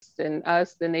and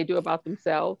us than they do about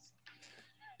themselves.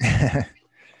 Yes.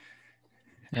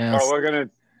 Or we're gonna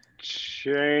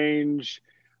change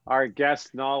our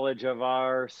guest knowledge of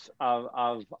ours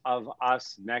of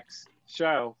us next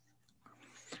show.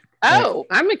 Oh,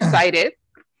 I'm excited.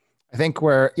 I think we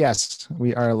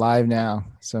are live now.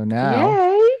 So now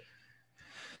Yay.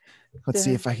 let's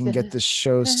see if I can get this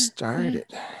show started.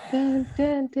 Dun,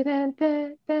 dun, dun, dun,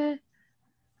 dun, dun.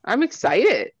 I'm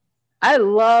excited. I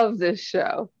love this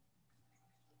show.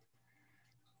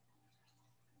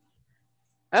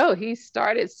 Oh, he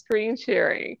started screen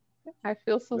sharing. I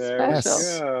feel so There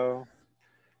special.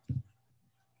 we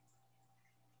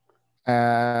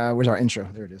go. Where's our intro?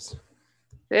 There it is.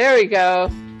 There we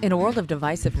go. In a world of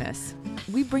divisiveness,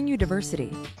 we bring you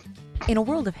diversity. In a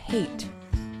world of hate,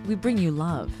 we bring you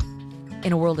love.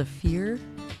 In a world of fear,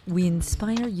 we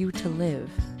inspire you to live.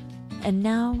 And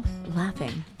now,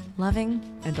 laughing, loving,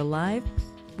 and alive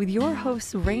with your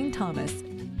hosts Rain Thomas,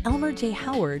 Elmer J.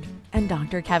 Howard, and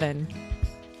Dr. Kevin.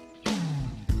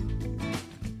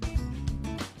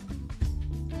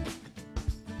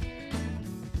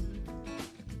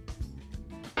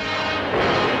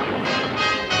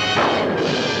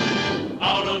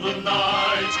 Out of the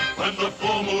night, when the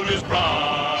full moon is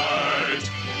bright,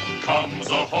 comes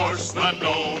a horseman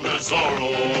known as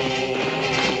Zorro.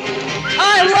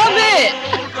 I love it.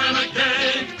 Old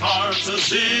renegade carves a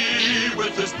Z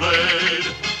with his blade,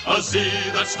 a Z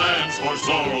that stands for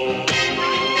Zorro.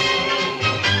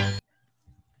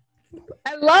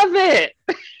 I love it.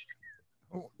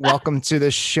 Welcome to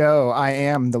the show. I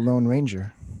am the Lone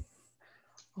Ranger.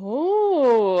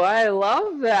 Oh, I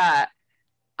love that.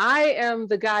 I am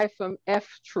the guy from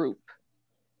F Troop.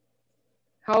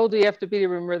 How old do you have to be to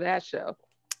remember that show?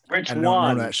 Which I don't one?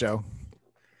 remember that show.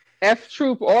 F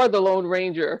Troop or the Lone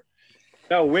Ranger?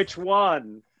 No, which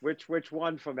one? Which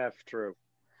one from F Troop?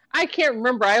 I can't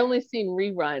remember. I only seen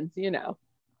reruns, you know.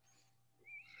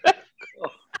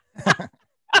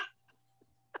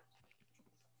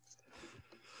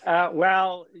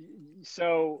 Well,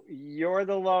 so you're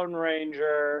the Lone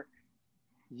Ranger.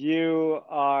 You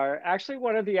are actually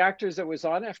one of the actors that was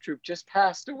on F Troop just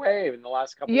passed away in the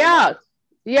last couple of months.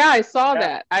 Yeah, I saw Yeah.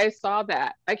 that. I saw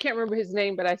that. I can't remember his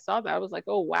name, but I saw that. I was like,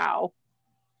 oh, wow.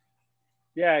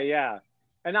 Yeah.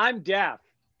 And I'm deaf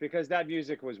because that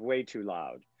music was way too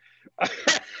loud.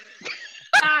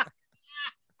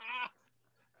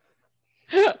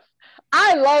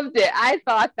 I loved it. I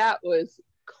thought that was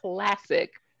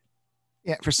classic.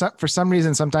 Yeah, for some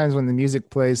reason, sometimes when the music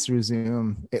plays through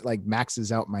Zoom, it like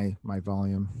maxes out my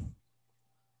volume.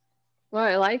 Well,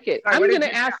 I like it. Sorry, I'm what going did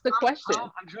to you- ask the question.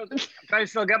 I'm trying to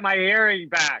still get my hearing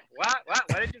back. What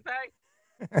did you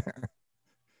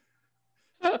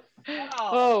say?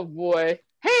 Oh, boy.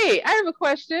 Hey, I have a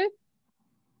question.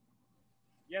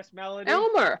 Yes, Melody?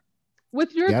 Elmer,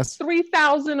 with your Yes.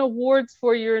 3,000 awards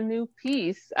for your new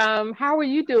piece, how are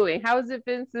you doing? How has it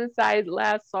been since I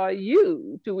last saw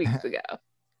you 2 weeks ago?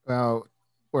 Well,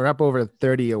 we're up over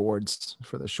 30 awards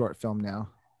for the short film now.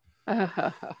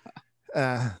 The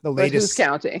But who's latest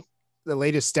counting? the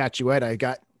latest statuette I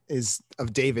got is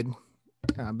of David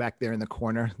back there in the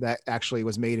corner. That actually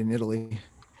was made in Italy.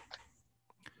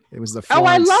 It was the Oh,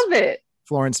 I love it.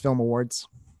 Florence Film Awards.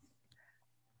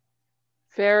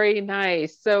 Very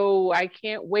nice. So I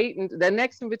can't wait. And the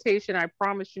next invitation, I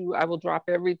promise you, I will drop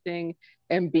everything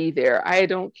and be there. I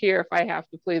don't care if I have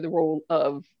to play the role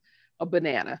of a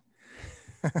banana.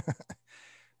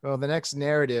 Well, the next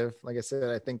narrative, like I said,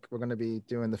 I think we're going to be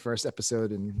doing the first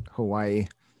episode in Hawaii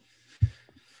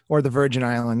or the Virgin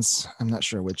Islands. I'm not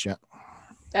sure which yet.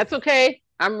 That's okay.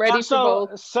 I'm ready for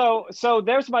both. So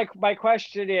there's my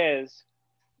question is,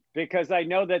 because I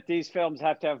know that these films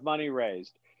have to have money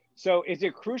raised. So is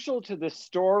it crucial to the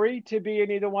story to be in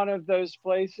either one of those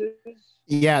places?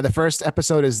 Yeah, the first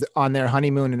episode is on their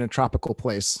honeymoon in a tropical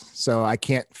place. So I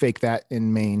can't fake that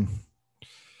in Maine.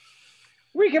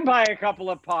 We can buy a couple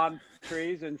of palm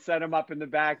trees and set them up in the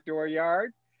back dooryard.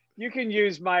 You can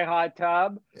use my hot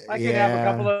tub. I can have a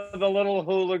couple of the little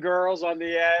hula girls on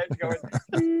the edge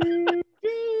going.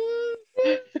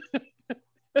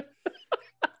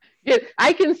 Yeah,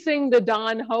 I can sing the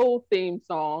Don Ho theme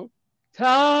song,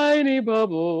 Tiny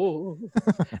Bubble.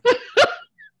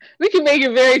 We can make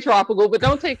it very tropical, but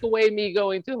don't take away me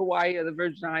going to Hawaii or the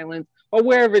Virgin Islands or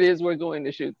wherever it is we're going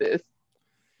to shoot this.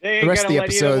 They ain't The rest of gonna the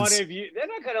let either one episodes- of you. They're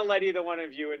not going to let either one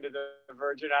of you into the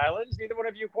Virgin Islands. Neither one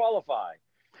of you qualify.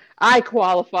 I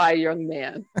qualify, young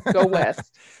man. Go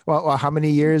west. Well, how many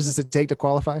years does it take to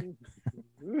qualify?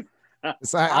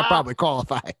 So I'll probably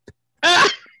qualify.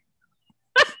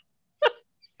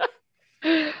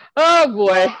 Oh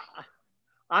boy.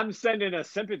 I'm sending a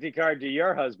sympathy card to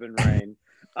your husband, Rain.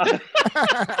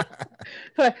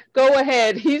 Go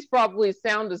ahead. He's probably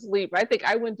sound asleep. I think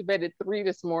I went to bed at 3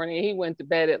 this morning. He went to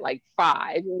bed at like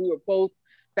 5. And we were both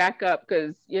back up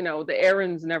because, you know, the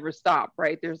errands never stop,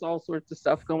 right? There's all sorts of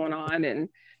stuff going on. And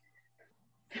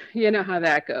you know how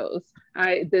that goes.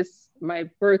 My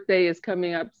birthday is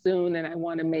coming up soon and I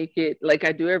want to make it, like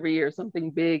I do every year,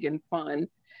 something big and fun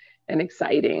and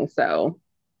exciting. So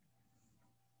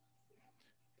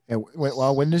And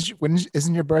well,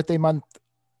 isn't your birthday month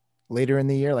later in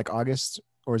the year, like August,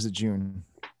 or is it June?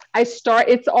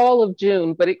 it's all of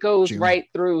June, but it goes June. right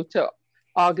through to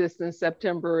August and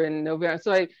September and November.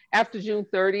 So after June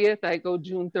 30th, I go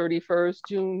June 31st,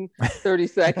 June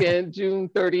 32nd, June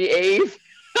 38th.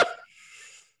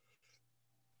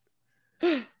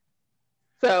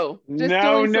 So just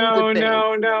No, doing some good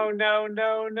things.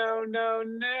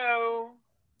 No.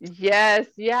 Yes.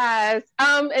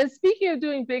 And speaking of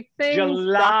doing big things,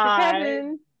 Dr.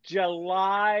 Kevin.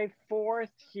 July 4th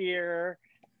here.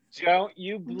 Don't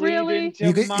you bleed Really?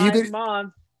 into my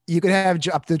month. You could have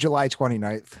up to July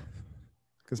 29th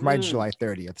because mine's July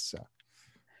 30th. So.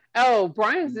 Oh,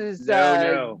 Brian's is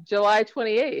No. July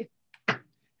 28th.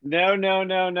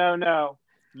 No.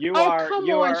 You Oh, are. come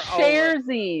you on, are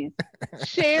Sharesies.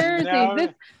 Sharesies. No.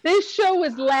 This show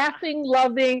is laughing,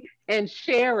 loving, and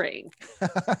sharing.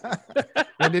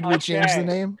 When did we change the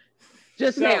name?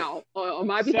 Just now, on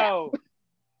my behalf.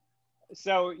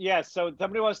 So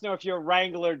somebody wants to know if you're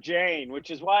Wrangler Jane,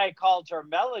 which is why I called her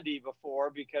Melody before,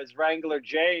 because Wrangler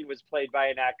Jane was played by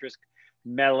an actress.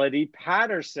 Melody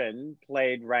Patterson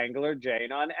played Wrangler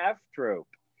Jane on F Troop.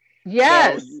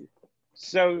 Yes.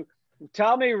 So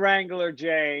tell me, Wrangler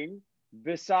Jane,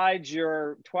 besides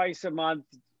your twice a month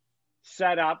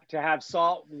setup to have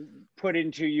salt put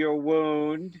into your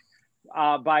wound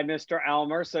by Mr.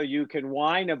 Elmer so you can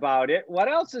whine about it, what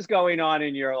else is going on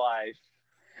in your life?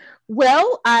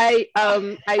 Well, I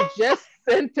just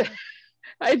sent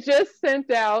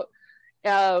out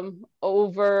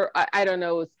over I don't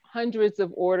know, hundreds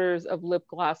of orders of lip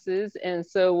glosses, and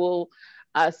so we'll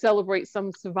celebrate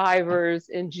some survivors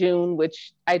in June,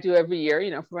 which I do every year.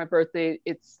 You know, for my birthday,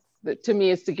 to me,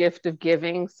 it's the gift of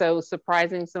giving. So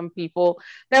surprising some people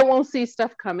that won't see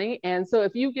stuff coming. And so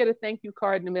if you get a thank you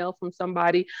card in the mail from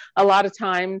somebody, a lot of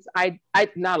times,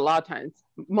 not a lot of times,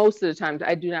 most of the times,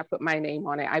 I do not put my name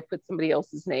on it. I put somebody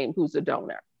else's name who's a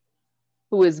donor,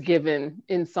 who is given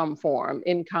in some form,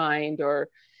 in kind, or,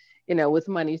 you know, with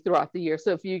money throughout the year.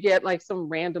 So if you get like some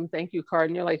random thank you card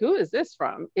and you're like, who is this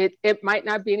from? It might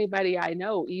not be anybody I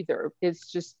know either.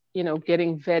 It's just, you know,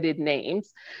 getting vetted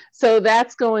names. So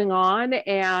that's going on.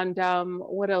 And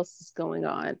what else is going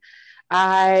on?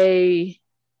 I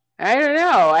don't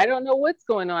know. I don't know what's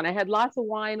going on. I had lots of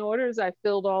wine orders. I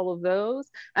filled all of those.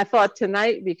 I thought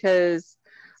tonight, because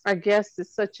our guest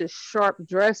is such a sharp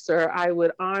dresser, I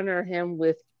would honor him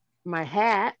with my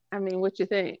hat. I mean, what you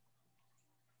think?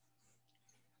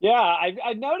 Yeah,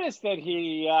 I noticed that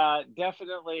he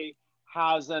definitely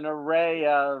has an array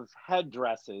of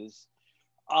headdresses.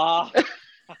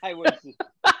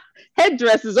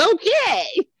 Headdresses, okay.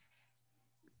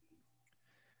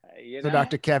 So,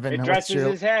 Dr. Kevin, it dresses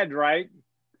his head, right?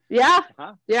 Yeah.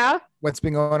 Huh? Yeah. What's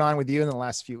been going on with you in the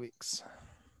last few weeks?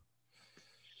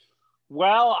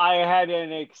 Well, I had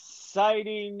an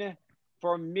exciting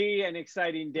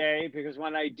day, because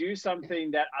when I do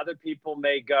something that other people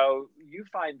may go, you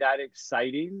find that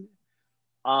exciting?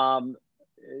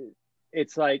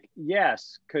 It's like,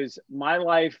 yes, because my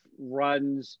life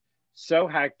runs so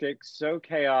hectic, so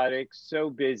chaotic, so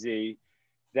busy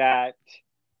that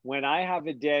when I have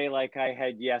a day like I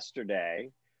had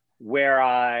yesterday, where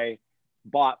I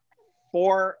bought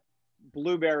 4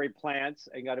 blueberry plants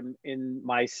and got them in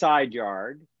my side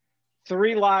yard,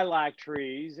 3 lilac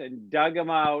trees, and dug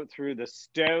them out through the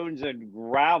stones and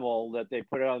gravel that they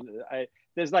put on.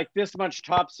 There's like this much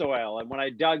topsoil, and when I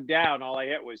dug down, all I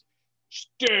hit was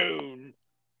stone.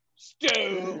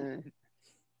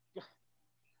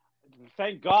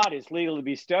 Thank God it's legal to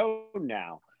be stoned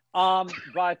now. And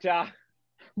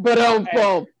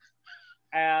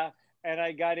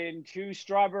I got in 2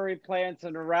 strawberry plants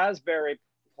and a raspberry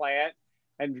plant,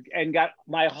 and got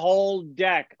my whole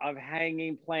deck of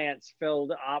hanging plants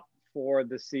filled up for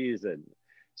the season,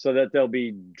 so that they'll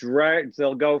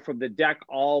go from the deck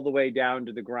all the way down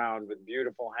to the ground with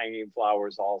beautiful hanging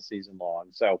flowers all season long.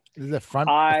 So is it the front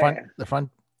or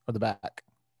the back?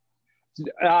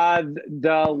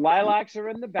 The lilacs are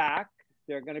in the back.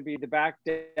 They're going to be the back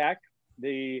deck.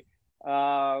 The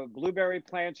blueberry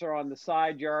plants are on the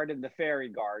side yard in the fairy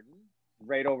garden,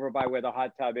 right over by where the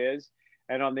hot tub is.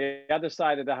 And on the other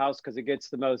side of the house, because it gets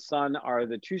the most sun, are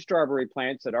the 2 strawberry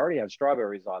plants that already have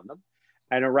strawberries on them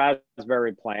and a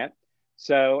raspberry plant.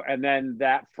 So, and then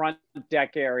that front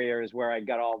deck area is where I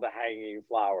got all the hanging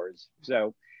flowers.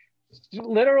 So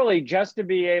literally just to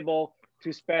be able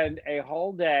to spend a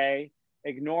whole day,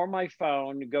 ignore my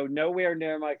phone, go nowhere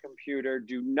near my computer,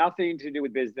 do nothing to do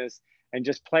with business, and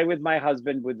just play with my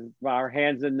husband with our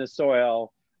hands in the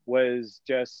soil was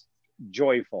just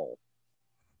joyful.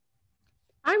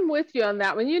 I'm with you on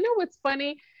that one. You know what's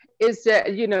funny is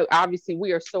that, you know, obviously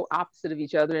we are so opposite of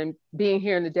each other, and being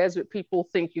here in the desert, people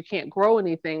think you can't grow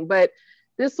anything, but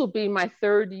this will be my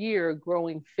 3rd year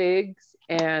growing figs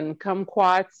and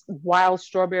kumquats, wild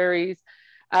strawberries.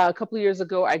 A couple of years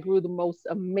ago, I grew the most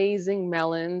amazing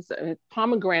melons.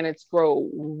 Pomegranates grow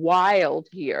wild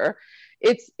here.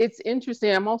 It's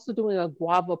interesting. I'm also doing a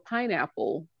guava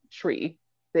pineapple tree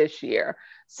this year.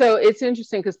 So it's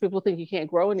interesting because people think you can't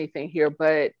grow anything here,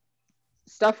 but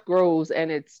stuff grows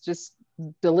and it's just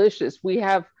delicious. We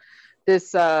have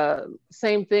this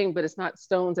same thing, but it's not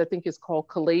stones. I think it's called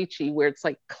kalechi, where it's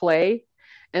like clay.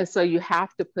 And so you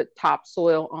have to put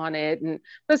topsoil on it.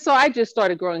 But so I just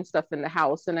started growing stuff in the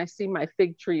house, and I see my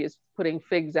fig tree is putting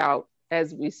figs out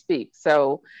as we speak.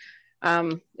 So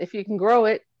if you can grow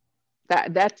it,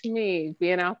 that to me,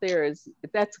 being out there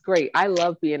that's great. I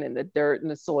love being in the dirt and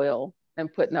the soil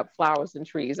and putting up flowers and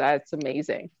trees. It's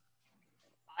amazing.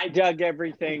 I dug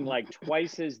everything like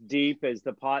twice as deep as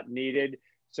the pot needed,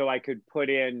 so I could put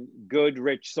in good,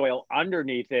 rich soil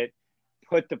underneath it,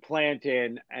 put the plant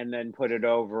in, and then put it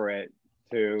over it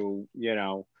to, you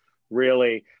know,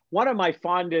 really. One of my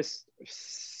fondest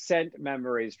scent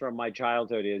memories from my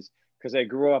childhood is because I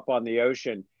grew up on the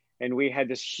ocean, and we had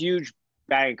this huge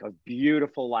bank of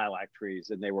beautiful lilac trees,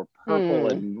 and they were purple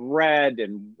and red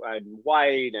and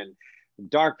white and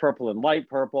dark purple and light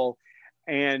purple.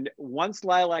 And once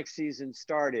lilac season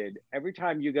started, every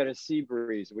time you got a sea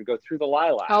breeze, it would go through the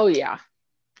lilac. Oh, yeah.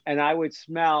 And I would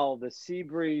smell the sea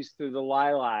breeze through the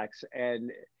lilacs.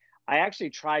 And I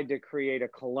actually tried to create a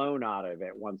cologne out of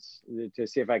it once to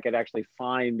see if I could actually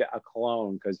find a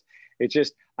cologne, because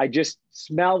I just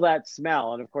smell that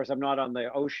smell. And of course, I'm not on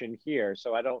the ocean here,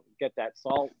 so I don't get that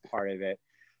salt part of it.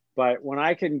 But when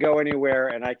I can go anywhere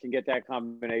and I can get that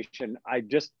combination,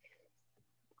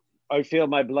 I feel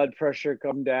my blood pressure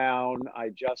come down. I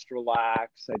just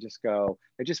relax. I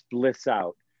just bliss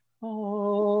out.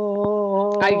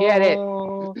 Oh, I get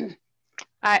it.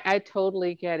 I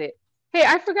totally get it. Hey,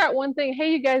 I forgot one thing.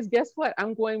 Hey, you guys, guess what?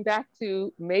 I'm going back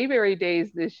to Mayberry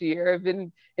Days this year. I've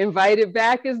been invited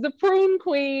back as the prune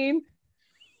queen.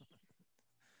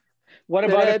 What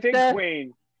about a fig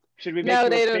queen? Should we make you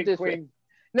a fig queen?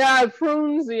 No,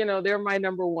 prunes, you know, they're my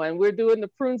number one. We're doing the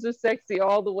Prunes Are Sexy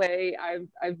all the way.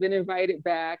 I've been invited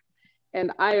back,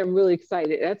 and I am really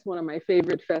excited. That's one of my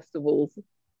favorite festivals.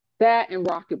 That and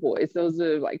Rocket Boys. Those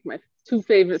are like my 2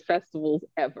 favorite festivals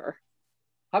ever.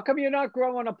 How come you're not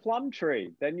growing a plum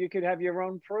tree? Then you could have your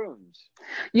own prunes.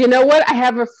 You know what? I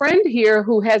have a friend here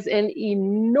who has an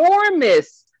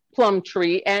enormous plum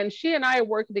tree, and she and I are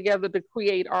working together to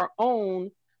create our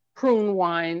own prune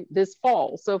wine this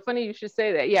fall. So funny you should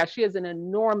say that. Yeah, she has an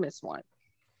enormous one.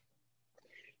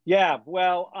 Yeah,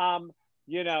 well,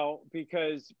 you know,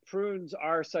 because prunes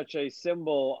are such a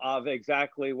symbol of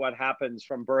exactly what happens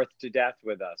from birth to death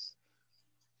with us.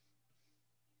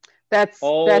 That's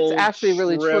actually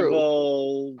really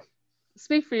true.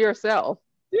 Speak for yourself.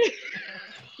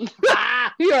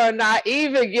 You are not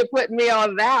even putting me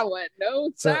on that one.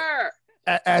 No, so, sir.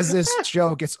 As this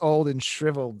show gets old and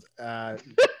shriveled,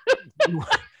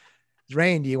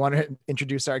 Rain, do you want to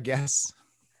introduce our guests?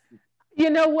 You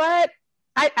know what?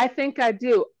 I think I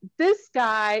do. This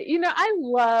guy, you know, I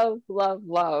love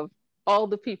all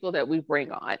the people that we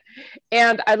bring on.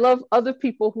 And I love other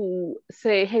people who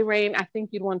say, hey, Rain, I think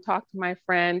you'd want to talk to my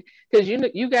friend. Because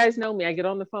you guys know me. I get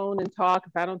on the phone and talk.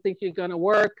 If I don't think you're going to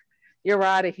work, you're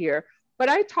out of here. But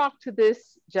I talked to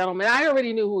this gentleman. I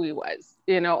already knew who he was,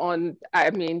 you know,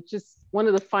 just one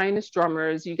of the finest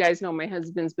drummers. You guys know my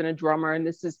husband's been a drummer, and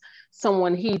this is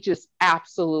someone he just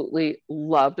absolutely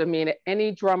loved. I mean,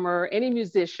 any drummer, any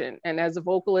musician. And as a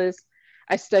vocalist,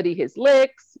 I study his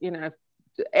licks, you know,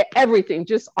 everything,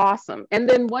 just awesome. And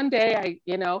then one day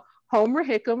Homer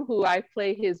Hickam, who I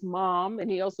play his mom,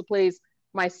 and he also plays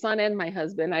my son and my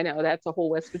husband. I know that's a whole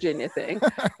West Virginia thing,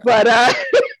 but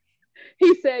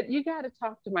he said, you got to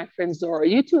talk to my friend Zora.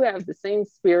 You two have the same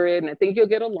spirit, and I think you'll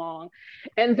get along.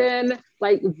 And then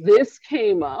like this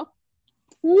came up.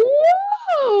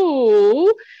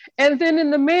 Woo! And then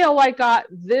in the mail, I got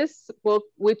this book,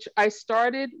 which I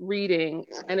started reading,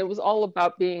 and it was all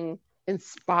about being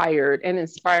inspired and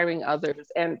inspiring others.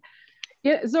 And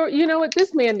yeah, Zoro, you know what?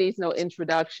 This man needs no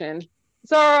introduction.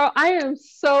 Zoro, I am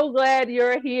so glad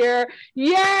you're here.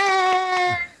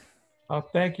 Yay! Oh,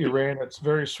 thank you, Rain. It's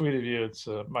very sweet of you. It's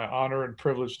my honor and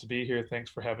privilege to be here. Thanks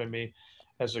for having me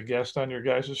as a guest on your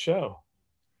guys' show.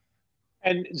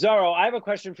 And Zorro, I have a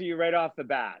question for you right off the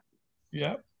bat.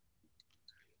 Yep.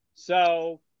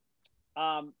 So,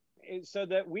 so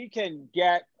that we can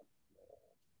get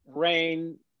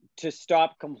Rain to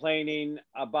stop complaining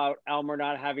about Elmer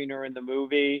not having her in the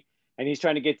movie, and he's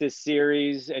trying to get this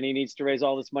series, and he needs to raise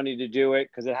all this money to do it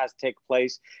because it has to take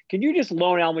place. Can you just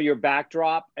loan Elmer your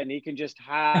backdrop, and he can just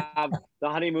have the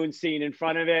honeymoon scene in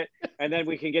front of it, and then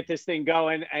we can get this thing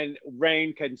going, and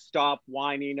Rain can stop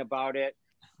whining about it?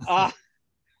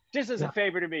 Just as a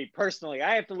favor to me personally,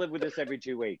 I have to live with this every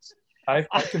 2 weeks. I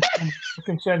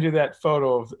can send you that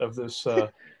photo of this.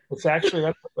 It's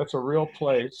actually that's a real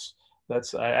place.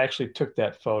 I actually took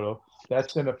that photo.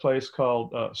 That's in a place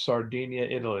called Sardinia,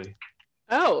 Italy.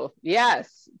 Oh,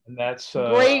 yes. And that's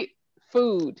great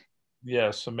food.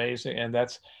 Yes, amazing. And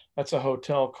that's a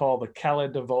hotel called the Calle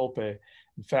di Volpe.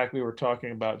 In fact, we were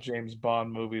talking about James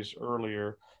Bond movies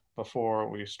earlier before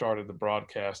we started the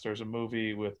broadcast. There's a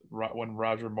movie when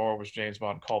Roger Moore was James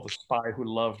Bond called The Spy Who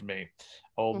Loved Me,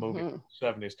 old movie from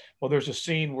the 70s. Well, there's a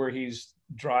scene where he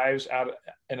drives out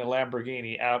in a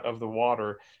Lamborghini out of the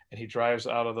water, and he drives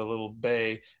out of the little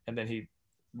bay, and then he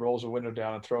rolls a window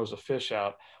down and throws a fish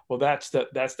out. Well, that's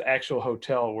the actual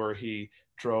hotel where he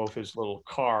drove his little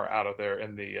car out of there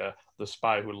in the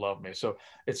Spy Who Loved Me. So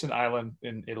it's an island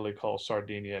in Italy called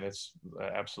Sardinia, and it's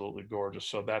absolutely gorgeous.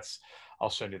 So I'll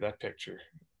send you that picture.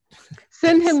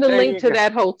 Send him the link to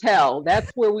that hotel. That's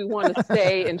where we want to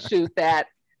stay and shoot that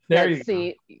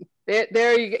scene.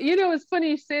 There you go. You know, it's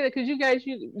funny you say that because you guys,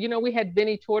 you know, we had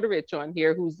Vinny Tortorich on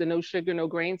here, who's the No Sugar, No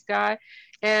Grains guy.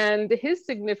 And his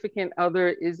significant other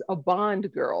is a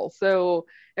Bond girl. So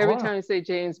every time you say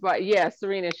James Bond, yeah,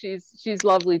 Serena, she's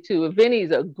lovely too.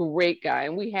 Vinny's a great guy,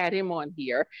 and we had him on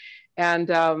here, and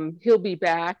he'll be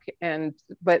back.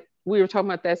 But we were talking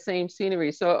about that same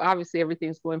scenery. So obviously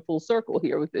everything's going full circle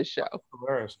here with this show.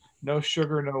 No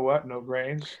sugar, no what? No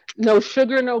grains? No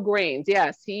sugar, no grains.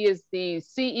 Yes, he is the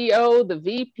CEO, the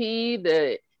VP,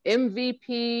 the MVP.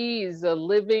 He's a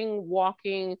living,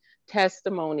 walking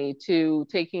testimony to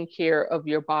taking care of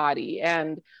your body.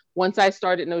 And once I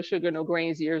started No Sugar, No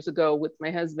Grains years ago with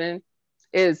my husband,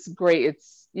 it's great.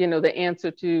 It's, you know, the answer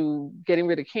to getting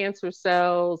rid of cancer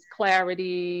cells,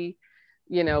 clarity,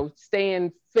 you know,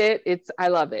 staying fit. I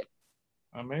love it.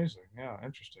 Amazing. Yeah,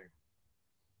 interesting.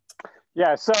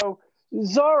 Yeah, so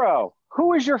Zorro,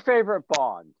 who is your favorite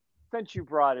Bond? Since you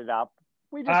brought it up,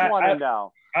 we just want to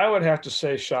know. I would have to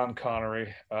say Sean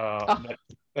Connery.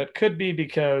 That could be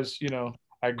because, you know,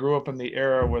 I grew up in the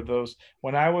era where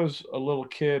when I was a little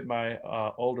kid, my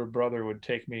older brother would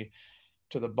take me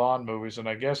to the Bond movies. And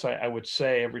I guess I would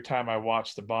say every time I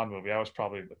watched the Bond movie, I was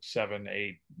probably 7,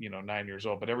 8, 9 years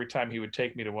old. But every time he would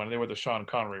take me to one, they were the Sean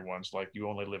Connery ones, like You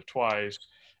Only Live Twice,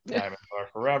 Diamond Are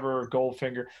Forever,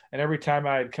 Goldfinger. And every time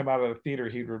I'd come out of the theater,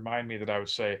 he'd remind me that I would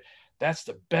say, that's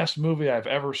the best movie I've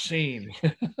ever seen.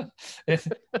 And,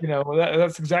 you know,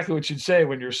 that's exactly what you'd say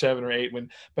when you're 7 or 8.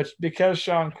 But because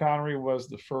Sean Connery was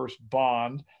the first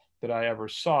Bond that I ever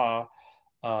saw,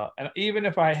 and even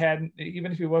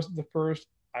if he wasn't the first,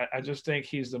 I just think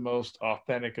he's the most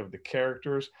authentic of the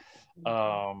characters.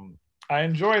 I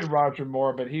enjoyed Roger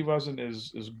Moore, but he wasn't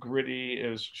as gritty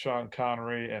as Sean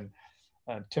Connery, and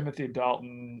Timothy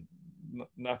Dalton,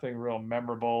 nothing real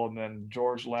memorable. And then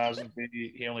George Lazenby,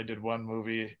 he only did one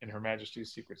movie in Her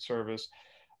Majesty's Secret Service.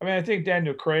 I mean, I think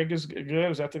Daniel Craig is good.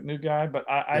 Is that the new guy? But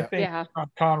I think Sean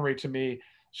Connery, to me,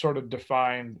 sort of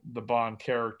defined the Bond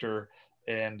character.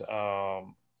 And,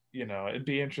 you know, it'd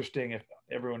be interesting if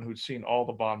everyone who'd seen all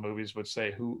the Bond movies would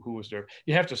say who was there.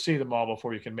 You have to see them all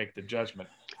before you can make the judgment.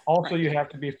 Also, you have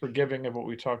to be forgiving of what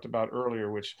we talked about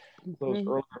earlier, which those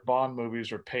earlier Bond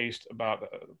movies are paced about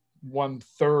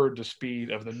 1/3 the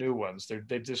speed of the new ones.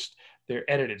 They're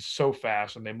edited so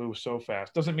fast and they move so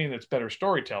fast. Doesn't mean it's better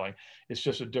storytelling. It's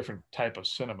just a different type of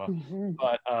cinema.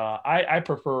 But I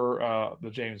prefer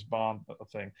the James Bond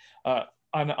thing.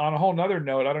 On a whole nother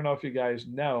note, I don't know if you guys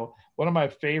know, one of my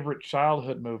favorite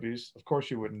childhood movies, of course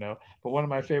you wouldn't know, but one of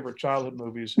my favorite childhood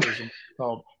movies is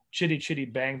called Chitty Chitty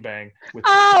Bang Bang with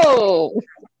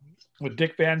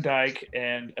Dick Van Dyke.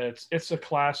 And it's a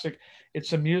classic.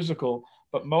 It's a musical,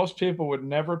 but most people would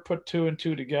never put 2 and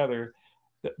 2 together.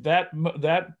 That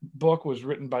book was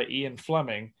written by Ian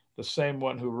Fleming, the same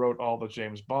one who wrote all the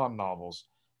James Bond novels.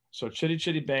 So Chitty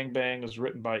Chitty Bang Bang was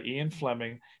written by Ian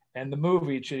Fleming, and the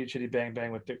movie Chitty Chitty Bang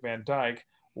Bang with Dick Van Dyke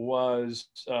was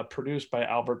produced by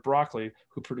Albert Broccoli,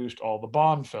 who produced all the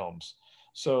Bond films.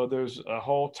 So there's a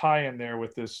whole tie-in there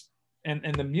with this,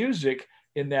 and the music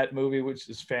in that movie, which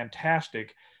is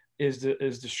fantastic, is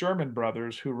the Sherman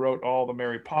Brothers, who wrote all the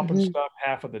Mary Poppins stuff,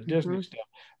 half of the Disney stuff.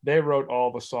 They wrote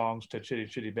all the songs to Chitty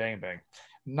Chitty Bang Bang.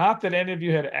 Not that any of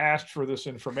you had asked for this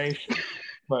information,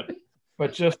 but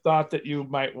just thought that you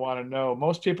might want to know.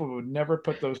 Most people would never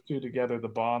put those two together, the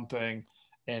Bond thing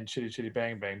and Chitty Chitty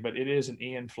Bang Bang, but it is an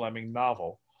Ian Fleming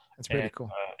novel. That's pretty cool.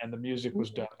 And the music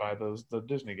was done by the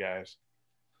Disney guys.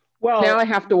 Well, now I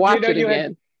have to watch it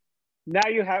again.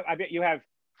 I bet you have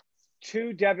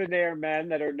two debonair men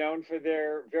that are known for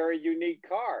their very unique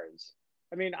cars.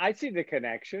 I mean, I see the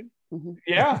connection.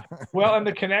 Yeah. Well, and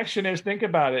the connection is, think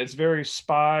about it, it's very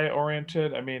spy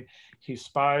oriented. I mean, he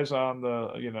spies on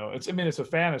it's a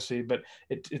fantasy, but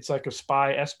it's like a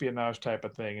spy espionage type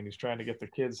of thing. And he's trying to get the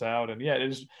kids out. And yeah,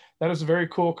 that is a very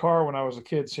cool car when I was a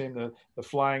kid, seeing the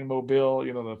flying mobile,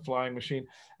 the flying machine.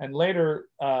 And later,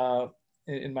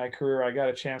 in my career, I got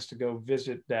a chance to go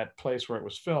visit that place where it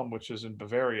was filmed, which is in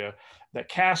Bavaria. That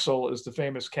castle is the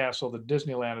famous castle that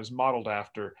Disneyland is modeled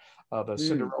after, the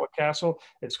Cinderella Castle.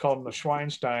 It's called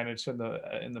Neuschwanstein. It's in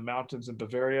the mountains in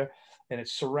Bavaria, and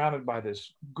it's surrounded by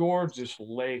this gorgeous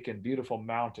lake and beautiful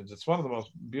mountains. It's one of the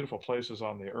most beautiful places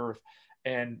on the earth,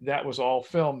 and that was all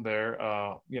filmed there,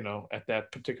 at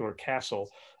that particular castle.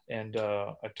 And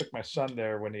I took my son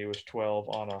there when he was 12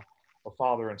 on a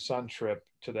father and son trip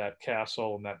to that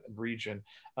castle and that region,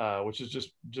 which is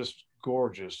just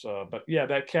gorgeous. But yeah,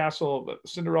 that castle,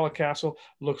 Cinderella Castle,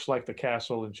 looks like the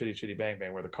castle in Chitty Chitty Bang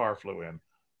Bang where the car flew in.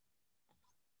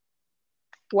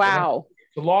 Wow.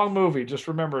 It's a long movie. Just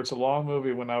remember, it's a long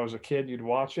movie. When I was a kid, you'd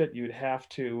watch it. You'd have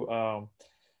to,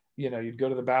 you'd go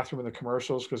to the bathroom in the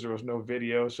commercials because there was no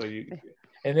video.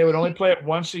 And they would only play it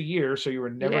once a year. So you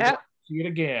were never going to see it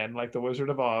again, like the Wizard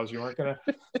of Oz. You weren't going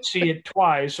to see it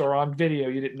twice, or on video.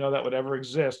 You didn't know that would ever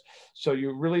exist. So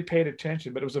you really paid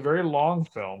attention. But it was a very long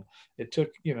film. It took,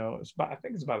 I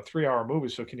think it's about a 3-hour movie.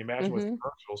 So can you imagine with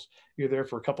commercials? You're there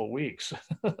for a couple of weeks.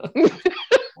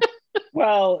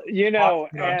 Well, and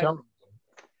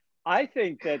I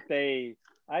think that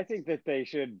they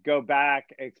should go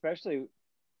back, especially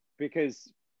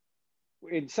because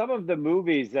in some of the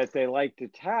movies that they like to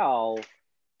tell,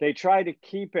 they try to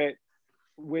keep it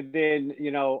within,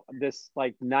 this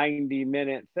like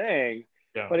 90-minute thing.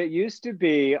 Yeah. But it used to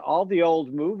be all the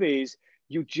old movies,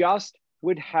 you just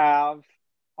would have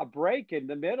a break in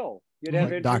the middle. You'd have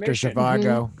Dr. intermission.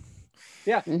 Zhivago.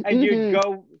 Yeah. And you'd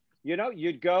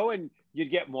go and you'd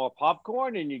get more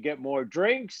popcorn and you'd get more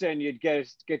drinks and you'd get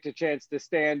the chance to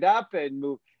stand up and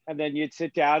move. And then you'd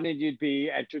sit down and you'd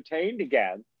be entertained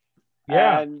again.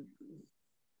 Yeah. And,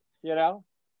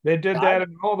 they did that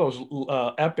in all those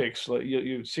epics.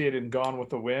 You'd see it in Gone with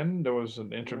the Wind. There was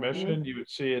an intermission. You would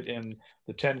see it in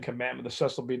the Ten Commandments, the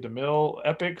Cecil B. DeMille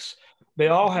epics. They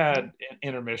all had an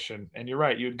intermission. And you're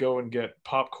right. You'd go and get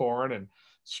popcorn and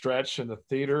stretch in the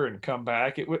theater and come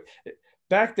back.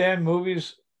 Back then,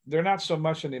 movies, they're not so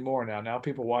much anymore now. Now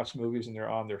people watch movies and they're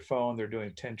on their phone. They're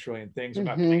doing 10 trillion things. They're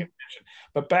not paying attention.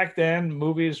 But back then,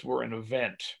 movies were an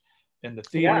event. In the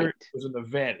theater, It was an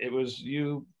event. It was,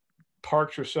 you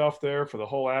parked yourself there for the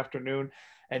whole afternoon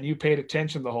and you paid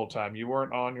attention the whole time. You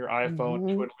weren't on your iPhone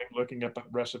twiddling, looking up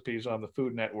recipes on the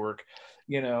Food Network.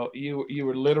 You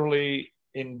were literally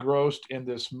engrossed in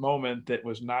this moment that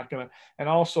was not going to. And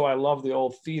also, I love the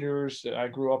old theaters. I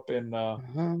grew up in LA,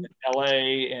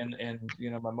 and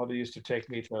my mother used to take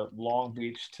me to Long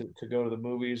Beach to go to the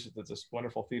movies. There's this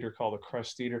wonderful theater called the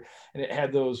Crest Theater, and it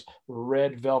had those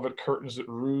red velvet curtains that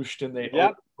ruched, and they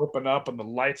open up, and the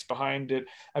lights behind it.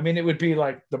 I mean, it would be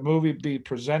like the movie be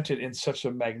presented in such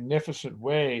a magnificent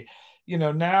way.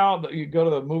 Now that you go to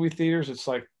the movie theaters, it's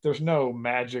like there's no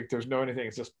magic, there's no anything.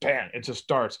 It's just bam, it just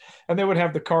starts. And they would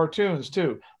have the cartoons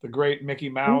too, the great Mickey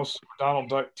Mouse, Donald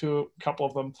Duck too, a couple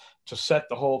of them to set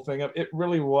the whole thing up. It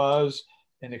really was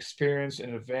an experience,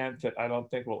 an event that I don't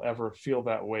think we'll ever feel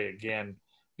that way again,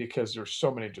 because there's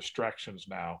so many distractions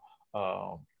now,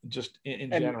 just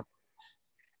in general.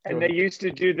 And they used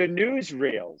to do the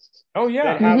newsreels. Oh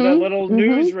yeah, they have the little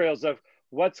newsreels of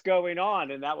what's going on,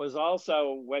 and that was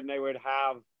also when they would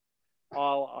have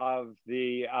all of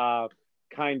the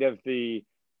kind of the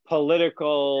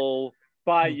political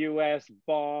buy U.S.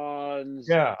 bonds,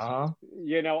 all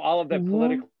of the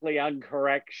politically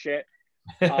incorrect shit.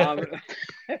 No,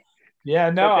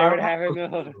 they would have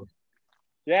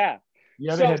they had.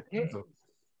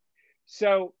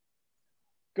 So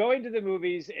going to the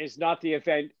movies is not the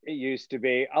event it used to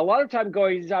be. A lot of time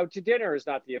going out to dinner is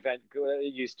not the event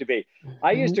it used to be.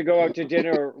 I used to go out to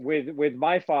dinner with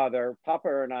my father.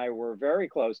 Papa and I were very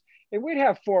close, and we'd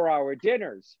have 4-hour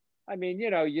dinners. I mean, you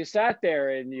know, you sat there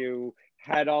and you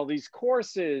had all these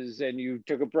courses, and you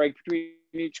took a break between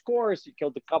each course. You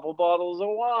killed a couple bottles of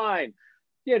wine.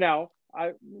 You know,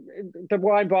 the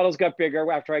wine bottles got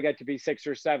bigger after I got to be 6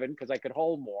 or 7 because I could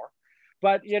hold more.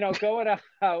 But you know, going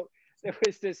out, there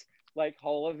was this like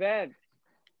whole event.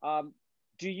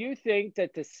 Do you think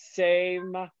that the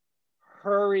same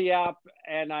hurry up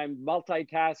and I'm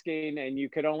multitasking and you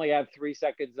could only have 3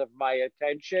 seconds of my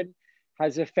attention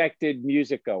has affected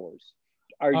music goers?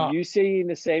 Are you seeing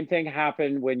the same thing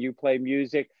happen when you play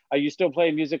music? Are you still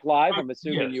playing music live? I'm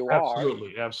assuming yes, you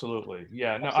absolutely, are. Absolutely.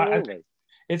 Yeah. No, absolutely.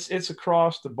 It's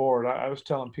across the board. I was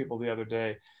telling people the other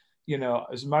day, you know,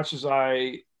 as much as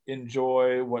I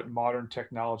enjoy what modern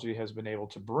technology has been able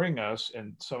to bring us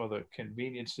and some of the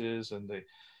conveniences and the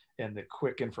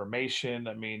quick information.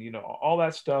 I mean, you know, all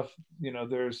that stuff, you know,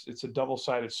 it's a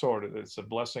double-sided sword. It's a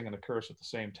blessing and a curse at the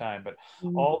same time. But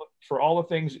for all the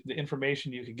things, the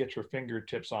information you can get your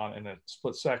fingertips on in a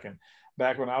split second.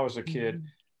 Back when I was a kid,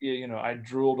 you know, I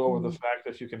drooled over the fact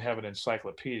that you can have an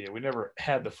encyclopedia. We never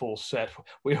had the full set.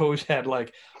 We always had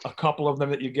like a couple of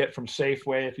them that you get from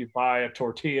Safeway if you buy a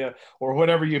tortilla or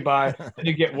whatever you buy. Then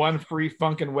you get one free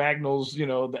Funkin' Wagnalls, you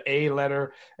know, the A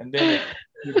letter, and then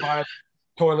you buy a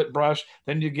toilet brush,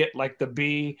 then you get like the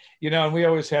B, you know, and we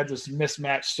always had this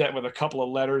mismatched set with a couple of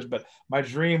letters. But my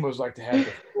dream was like to have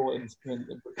the full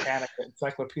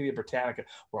Encyclopedia Britannica,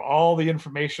 where all the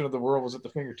information of the world was at the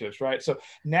fingertips, right? So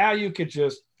now you could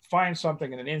just find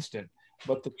something in an instant.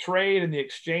 But the trade and the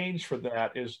exchange for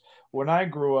that is when I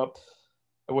grew up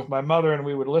with my mother and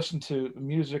we would listen to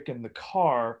music in the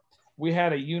car, we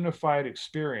had a unified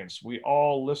experience. We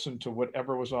all listened to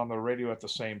whatever was on the radio at the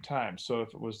same time. So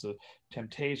if it was the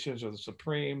Temptations or the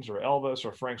Supremes or Elvis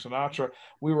or Frank Sinatra,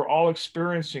 we were all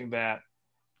experiencing that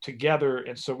together.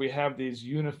 And so we have these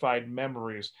unified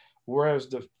memories. Whereas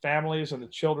the families and the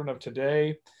children of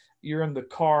today, you're in the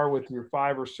car with your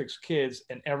 5 or 6 kids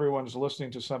and everyone's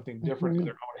listening to something different in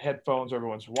their own headphones.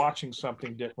 Everyone's watching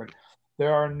something different.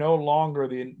 There are no longer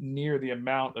near the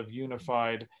amount of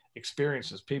unified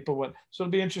experiences. So it'll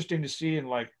be interesting to see in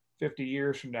like 50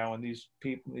 years from now, when these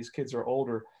kids are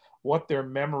older, what their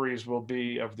memories will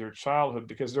be of their childhood,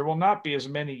 because there will not be as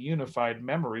many unified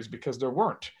memories because there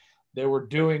weren't. They were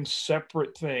doing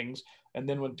separate things. And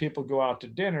then when people go out to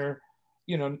dinner,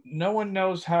 you know, no one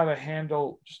knows how to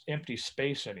handle just empty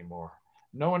space anymore.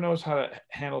 No one knows how to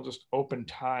handle just open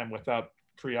time without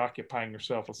preoccupying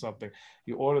yourself with something.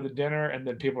 You order the dinner and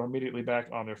then people are immediately back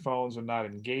on their phones and not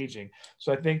engaging.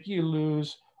 So I think you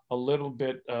lose a little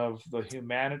bit of the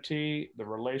humanity, the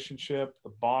relationship,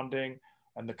 the bonding,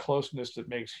 and the closeness that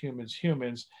makes humans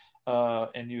humans,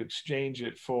 and you exchange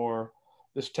it for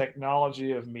this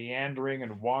technology of meandering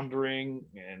and wandering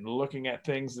and looking at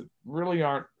things that really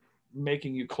aren't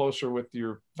making you closer with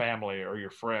your family or your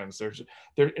friends.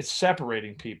 It's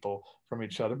separating people from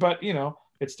each other. But, you know,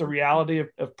 it's the reality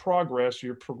of progress.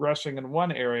 You're progressing in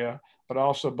one area, but I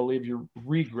also believe you're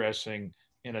regressing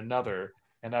in another.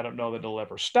 And I don't know that it'll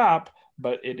ever stop,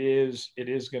 but it is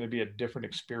going to be a different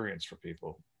experience for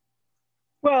people.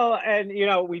 Well, and you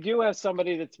know, we do have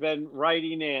somebody that's been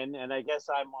writing in, and I guess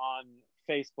I'm on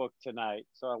Facebook tonight,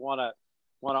 so I want to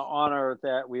honor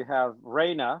that we have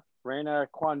Raina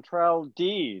Quantrell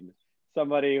Dean,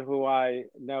 somebody who I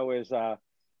know is a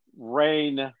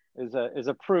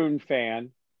prune fan,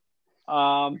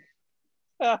 but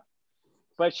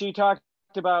she talked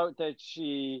about that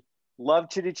she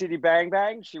loved Chitty Chitty Bang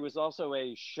Bang. She was also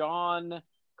a Sean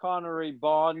Connery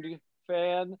Bond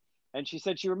fan. And she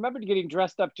said she remembered getting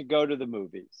dressed up to go to the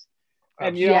movies.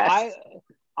 And, you know,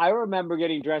 I remember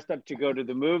getting dressed up to go to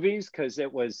the movies because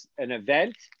it was an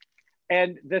event.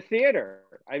 And the theater,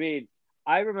 I mean,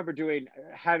 I remember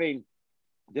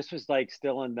this was like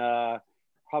still in the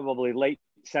probably late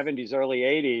 70s, early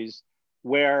 80s,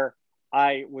 where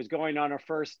I was going on a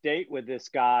first date with this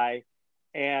guy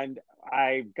and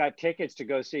I got tickets to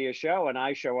go see a show, and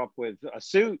I show up with a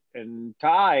suit and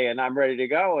tie and I'm ready to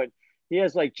go. And he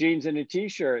has like jeans and a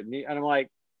t-shirt, and I'm like,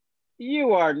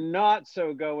 you are not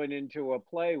so going into a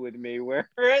play with me wearing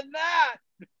that.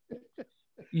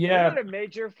 Yeah. We had a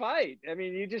major fight. I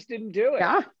mean, you just didn't do it.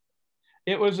 Yeah.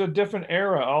 It was a different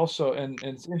era also. And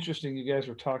it's interesting. You guys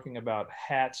were talking about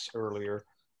hats earlier,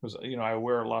 because, you know, I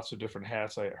wear lots of different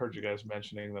hats. I heard you guys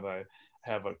mentioning that I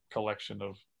have a collection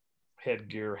of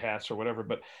headgear, hats, or whatever,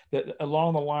 but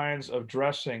along the lines of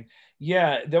dressing,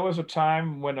 yeah, there was a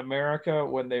time when America,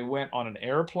 when they went on an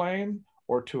airplane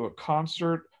or to a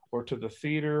concert or to the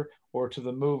theater or to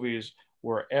the movies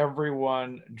where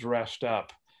everyone dressed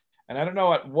up. And I don't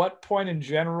know at what point in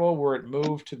general where it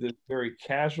moved to this very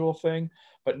casual thing,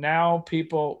 but now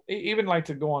people even like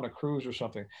to go on a cruise or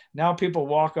something. Now people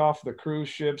walk off the cruise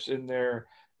ships in their,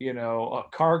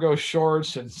 cargo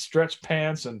shorts and stretch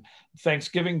pants and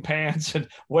Thanksgiving pants and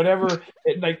whatever.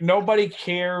 Like nobody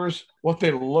cares what they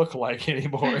look like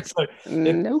anymore. It's like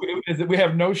Nope. we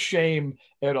have no shame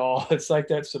at all. It's like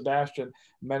that Sebastian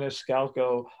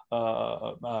Maniscalco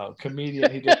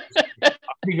comedian.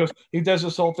 He does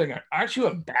this whole thing. Aren't you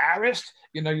embarrassed?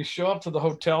 You show up to the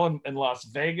hotel in Las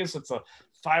Vegas. It's a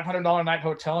 $500 a night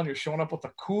hotel, and you're showing up with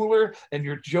a cooler and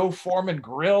your Joe Foreman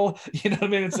grill. You know what I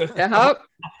mean? It's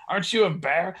aren't you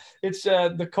embarrassed? It's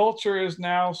the culture is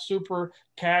now super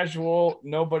casual.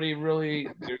 Nobody really,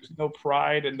 there's no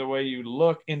pride in the way you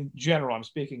look in general. I'm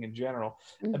speaking in general,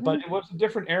 but it was a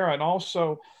different era. And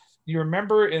also, you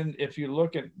remember if you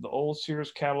look at the old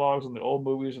Sears catalogs and the old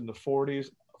movies in the 40s,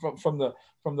 from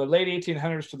the late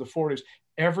 1800s to the 40s,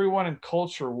 everyone in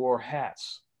culture wore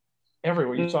hats.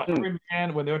 Everywhere you saw every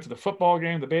man when they went to the football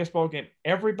game, the baseball game,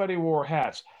 everybody wore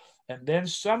hats. And then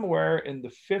somewhere in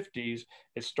the 50s,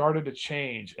 it started to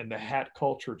change and the hat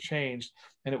culture changed.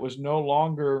 And it was no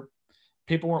longer,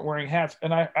 people weren't wearing hats.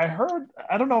 And I heard,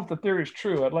 I don't know if the theory is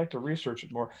true. I'd like to research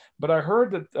it more. But I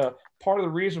heard that part of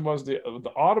the reason was the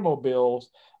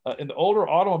automobiles, in the older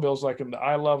automobiles, like in the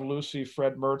I Love Lucy,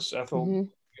 Fred Mertz, Ethel,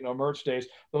 Mertz days,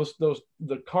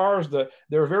 the cars,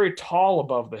 they were very tall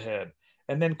above the head.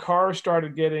 And then cars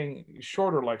started getting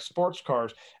shorter, like sports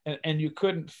cars, and you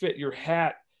couldn't fit your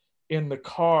hat in the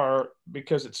car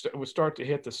because it would start to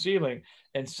hit the ceiling.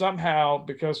 And somehow,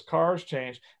 because cars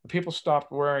changed, people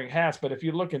stopped wearing hats. But if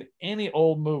you look at any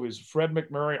old movies, Fred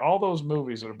MacMurray, all those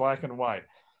movies that are black and white,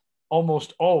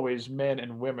 almost always men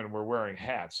and women were wearing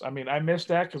hats. I mean, I missed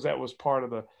that because that was part of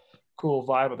the cool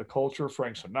vibe of the culture.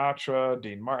 Frank Sinatra,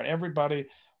 Dean Martin, everybody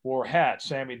wore hats,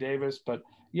 Sammy Davis. But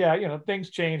yeah, things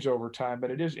change over time, but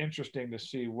it is interesting to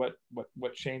see what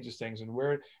changes things and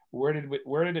where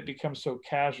did it become so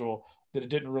casual that it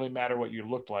didn't really matter what you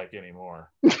looked like anymore.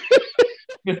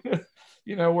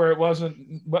 Where it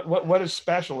wasn't what is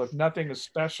special if nothing is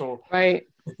special. Right.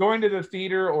 Going to the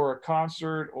theater or a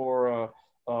concert or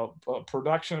a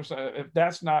production, if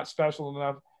that's not special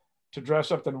enough to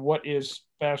dress up, then what is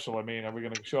special? I mean, are we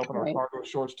going to show up in our cargo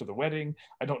shorts to the wedding?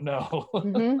 I don't know.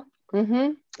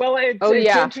 Well,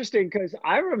 it's interesting because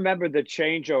I remember the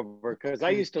changeover because I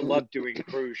used to love doing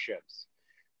cruise ships.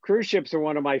 Cruise ships are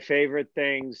one of my favorite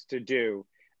things to do.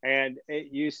 And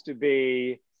it used to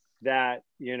be that,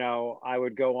 I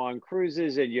would go on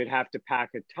cruises and you'd have to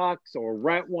pack a tux or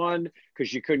rent one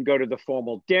because you couldn't go to the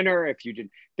formal dinner if you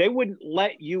didn't. They wouldn't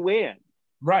let you in.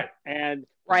 Right. And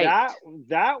that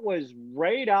was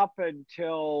right up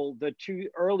until the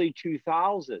early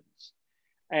 2000s.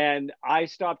 And I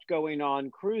stopped going on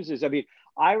cruises. I mean,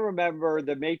 I remember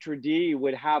the maitre d'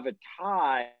 would have a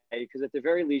tie because at the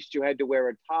very least you had to wear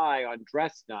a tie on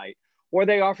dress night, or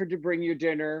they offered to bring you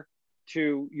dinner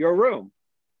to your room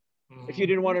if you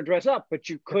didn't want to dress up, but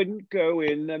you couldn't go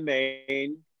in the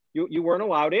main. You weren't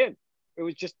allowed in. There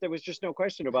was just no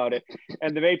question about it.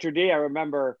 And the maitre d', I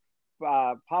remember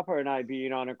Papa and I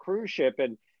being on a cruise ship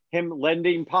and him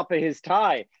lending Papa his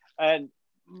tie. And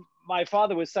my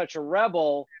father was such a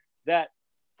rebel that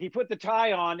he put the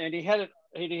tie on and he had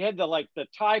the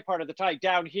tie part of the tie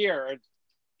down here and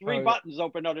three buttons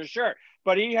open on his shirt,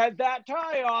 but he had that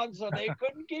tie on, so they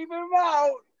couldn't keep him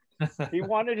out. He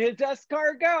wanted his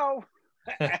escargot.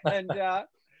 And,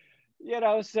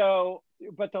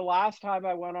 but the last time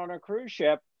I went on a cruise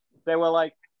ship, they were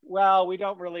like, well, we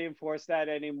don't really enforce that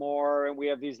anymore. And we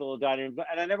have these little dining rooms,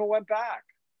 and I never went back.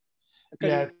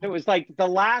 Because it was like the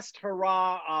last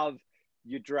hurrah of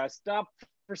you dressed up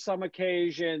for some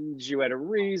occasions, you had a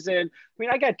reason. I mean,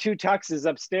 I got 2 tuxes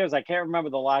upstairs. I can't remember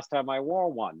the last time I wore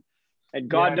one. And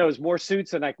God knows more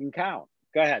suits than I can count.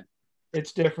 Go ahead.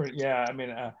 It's different. Yeah. I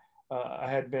mean, I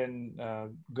had been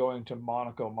going to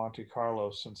Monaco, Monte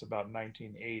Carlo since about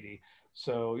 1980.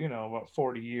 So, about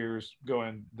 40 years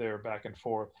going there back and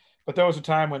forth. But there was a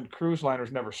time when cruise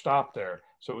liners never stopped there.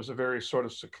 So it was a very sort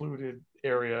of secluded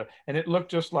area. And it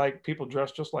looked just like people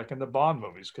dressed just like in the Bond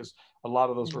movies, because a lot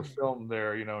of those were filmed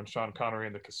there, and Sean Connery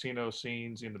in the casino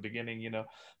scenes in the beginning,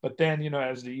 But then,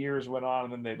 as the years went on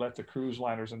and then they let the cruise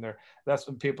liners in there, that's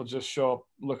when people just show up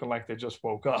looking like they just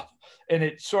woke up. And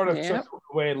it sort of took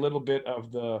away a little bit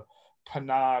of the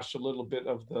panache, a little bit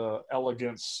of the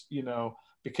elegance,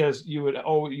 because you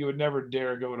would never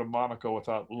dare go to Monaco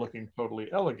without looking totally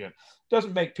elegant.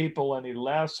 Doesn't make people any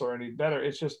less or any better.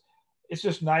 It's just it's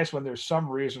just nice when there's some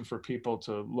reason for people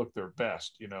to look their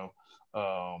best,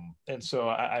 and so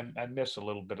I miss a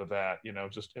little bit of that,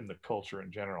 just in the culture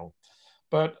in general.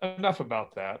 But enough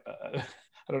about that.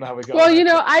 I don't know how we got.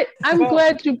 Well, I'm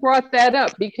glad you brought that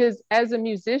up, because as a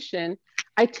musician,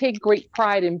 I take great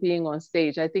pride in being on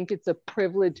stage. I think it's a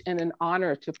privilege and an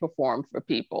honor to perform for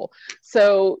people.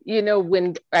 So,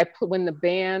 when the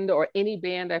band or any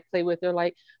band I play with, they're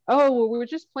like, "Oh, well, we were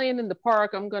just playing in the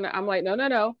park. I'm like, no, no,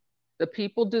 no. The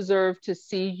people deserve to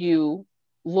see you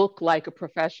look like a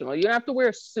professional. You don't have to wear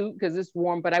a suit because it's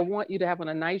warm, but I want you to have on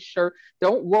a nice shirt.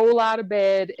 Don't roll out of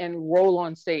bed and roll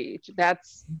on stage.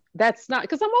 That's not,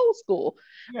 because I'm old school.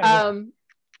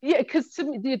 Because to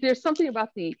me, there's something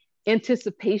about the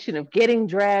anticipation of getting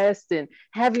dressed and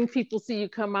having people see you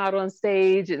come out on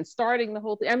stage and starting the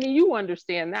whole thing. I mean, you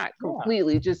understand that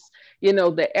completely. Just,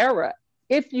 the era.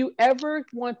 If you ever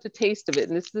want a taste of it,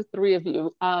 and this is the three of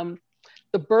you,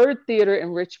 the Byrd Theater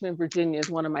in Richmond, Virginia is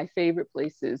one of my favorite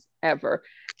places ever.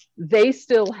 They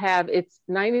still have, it's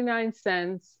 99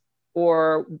 cents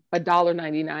or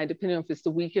 $1.99, depending on if it's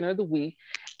the weekend or the week.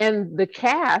 And the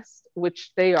cast,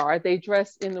 which they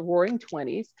dress in the roaring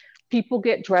 20s. People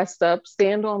get dressed up,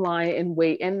 stand online and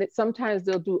wait. And sometimes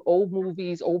they'll do old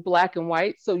movies, old black and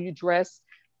white. So you dress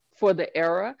for the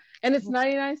era, and it's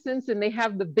 99 cents, and they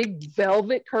have the big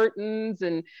velvet curtains,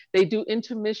 and they do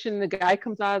intermission. The guy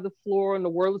comes out of the floor and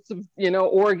the Wurlitzer of,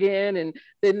 organ, and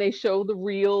then they show the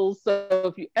reels. So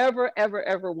if you ever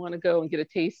want to go and get a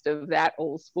taste of that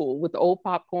old school with the old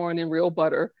popcorn and real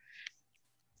butter,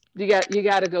 you got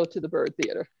to go to the Byrd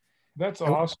Theater. That's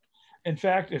awesome. In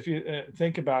fact, if you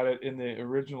think about it, in the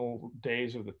original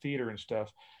days of the theater and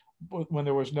stuff, when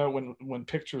there was when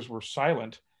pictures were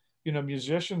silent,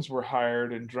 musicians were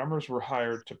hired and drummers were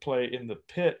hired to play in the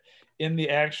pit, in the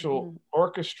actual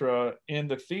orchestra in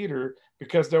the theater,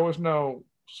 because there was no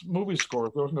movie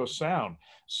scores, there was no sound.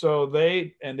 So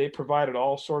they provided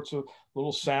all sorts of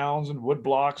little sounds and wood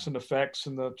blocks and effects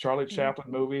in the Charlie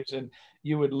Chaplin movies. And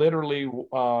you would literally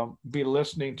be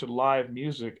listening to live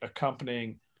music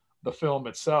accompanying the film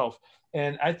itself.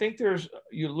 And I think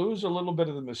you lose a little bit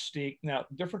of the mystique. Now,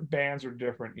 different bands are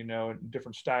different, and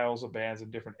different styles of bands and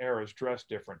different eras dress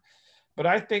different. But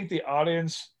I think the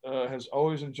audience has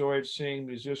always enjoyed seeing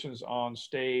musicians on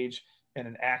stage and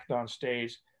an act on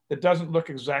stage that doesn't look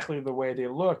exactly the way they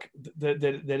look, that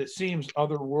it seems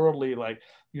otherworldly, like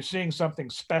you're seeing something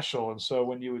special. And so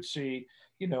when you would see,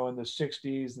 in the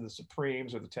 60s, and the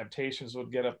Supremes or the Temptations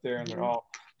would get up there and they're all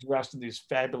dressed in these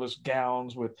fabulous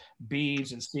gowns with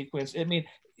beads and sequins. I mean,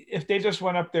 if they just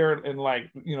went up there in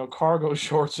cargo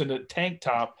shorts and a tank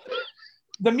top,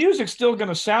 the music's still going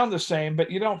to sound the same, but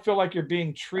you don't feel like you're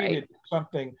being treated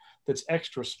something that's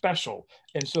extra special.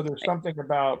 And so there's something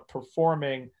about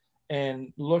performing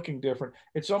and looking different.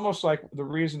 It's almost like the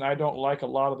reason I don't like a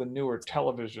lot of the newer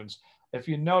televisions. If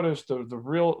you notice the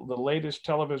latest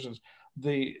televisions,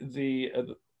 the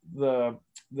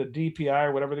DPI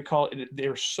or whatever they call it,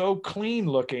 they're so clean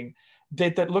looking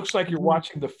that looks like you're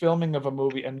watching the filming of a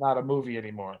movie and not a movie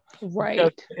anymore. Right.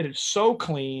 It is so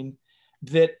clean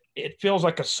that it feels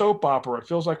like a soap opera. It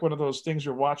feels like one of those things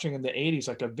you're watching in the 80s,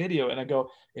 like a video. And I go,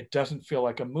 it doesn't feel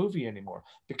like a movie anymore,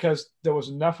 because there was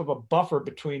enough of a buffer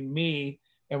between me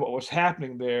and what was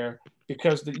happening there,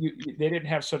 because they didn't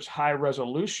have such high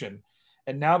resolution.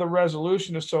 And now the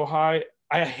resolution is so high.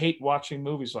 I hate watching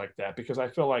movies like that, because I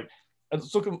feel like it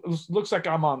looks like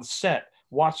I'm on set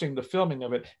watching the filming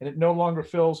of it, and it no longer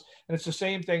feels. And it's the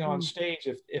same thing on stage.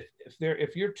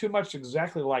 If you're too much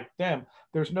exactly like them,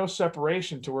 there's no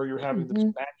separation to where you're having this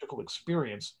magical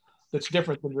experience that's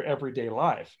different than your everyday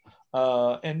life.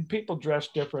 And people dress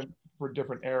different for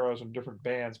different eras and different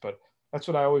bands, but that's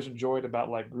what I always enjoyed about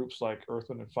like groups like Earth,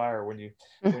 Wind and Fire. When you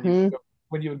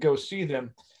would go see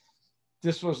them,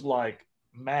 this was like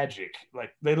magic.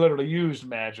 Like they literally used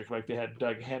magic, like they had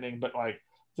Doug Henning, but like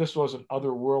this was an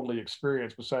otherworldly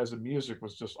experience. Besides the music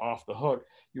was just off the hook,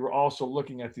 you were also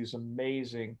looking at these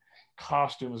amazing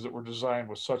costumes that were designed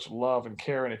with such love and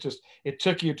care, and it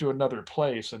took you to another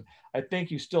place. And I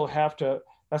think you still have to,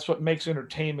 that's what makes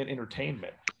entertainment,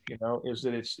 is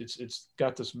that it's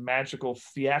got this magical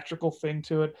theatrical thing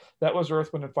to it. That was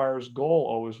Earth, Wind and Fire's goal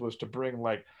always, was to bring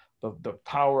like the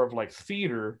power of like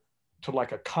theater to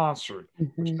like a concert,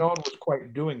 which no one was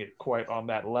quite doing it quite on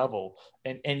that level,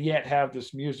 and yet have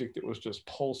this music that was just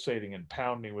pulsating and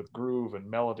pounding with groove and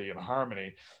melody and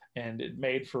harmony, and it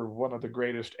made for one of the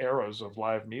greatest eras of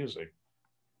live music.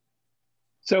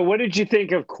 So what did you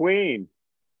think of Queen?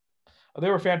 They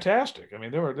were fantastic. I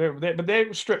mean, but they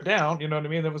were stripped down, you know what I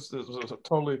mean? It was a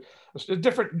totally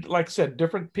different, like I said,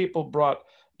 different people brought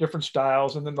different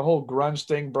styles. And then the whole grunge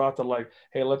thing brought the like,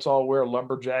 hey, let's all wear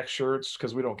lumberjack shirts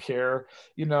because we don't care.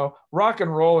 You know, rock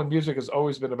and roll and music has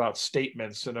always been about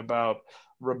statements and about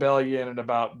rebellion and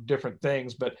about different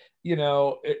things. But you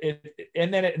know,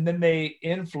 and then they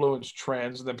influence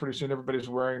trends, and then pretty soon everybody's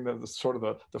wearing the sort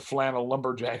of the flannel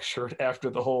lumberjack shirt after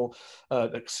the whole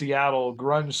the Seattle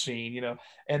grunge scene, you know.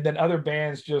 And then other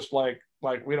bands just like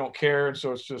we don't care, and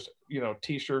so it's just, you know,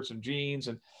 t-shirts and jeans.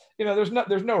 And you know,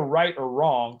 there's no right or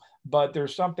wrong, but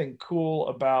there's something cool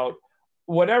about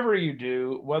whatever you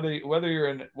do, whether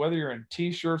you're in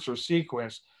t-shirts or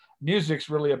sequins. Music's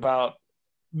really about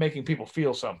making people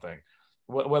feel something,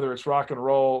 whether it's rock and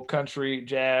roll, country,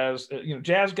 jazz. You know,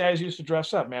 jazz guys used to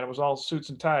dress up, man. It was all suits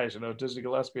and ties, you know, Dizzy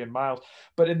Gillespie and Miles.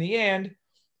 But in the end,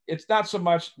 it's not so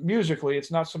much musically,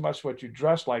 it's not so much what you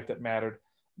dress like that mattered.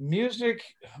 Music,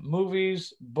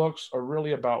 movies, books are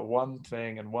really about one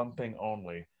thing and one thing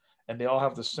only. And they all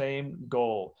have the same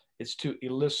goal. It's to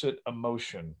elicit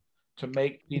emotion, to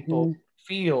make people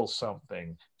feel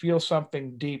something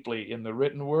deeply in the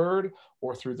written word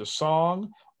or through the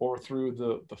song or through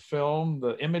the film,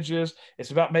 the images.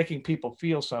 It's about making people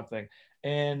feel something.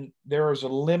 And there is a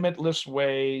limitless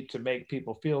way to make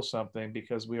people feel something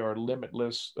because we are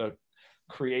limitless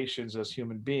creations as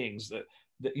human beings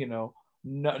that you know,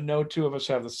 no two of us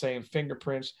have the same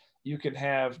fingerprints. You can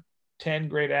have 10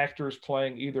 great actors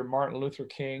playing either Martin Luther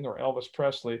King or Elvis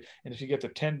Presley. And if you get the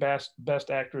 10 best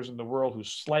actors in the world who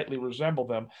slightly resemble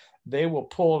them, they will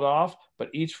pull it off, but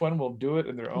each one will do it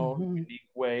in their own unique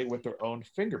way with their own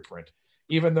fingerprint.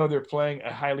 Even though they're playing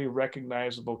a highly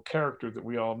recognizable character that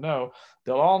we all know,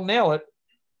 they'll all nail it,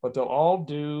 but they'll all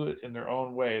do it in their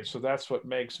own way. And so that's what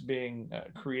makes being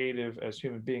creative as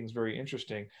human beings very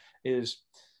interesting. Is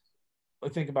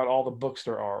think about all the books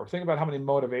there are, or think about how many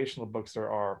motivational books there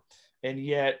are. And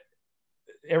yet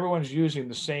everyone's using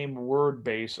the same word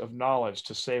base of knowledge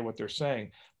to say what they're saying,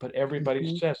 but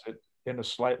everybody says it in a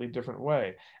slightly different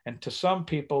way. And to some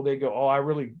people, they go, oh, I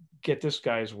really get this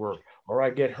guy's work, or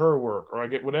I get her work, or I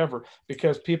get whatever,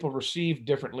 because people receive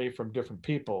differently from different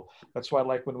people. That's why,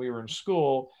 like when we were in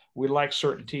school, we like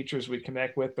certain teachers we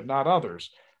connect with, but not others.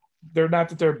 They're not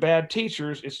that they're bad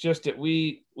teachers. It's just that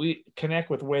we connect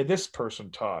with the way this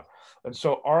person taught. And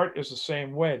so art is the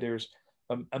same way. There's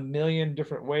a million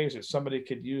different ways that somebody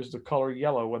could use the color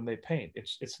yellow when they paint.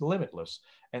 It's limitless,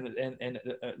 and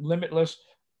limitless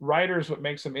writers. What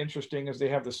makes them interesting is they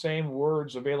have the same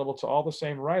words available to all the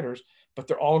same writers, but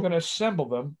they're all going to assemble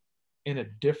them in a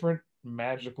different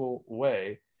magical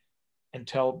way and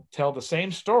tell the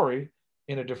same story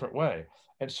in a different way.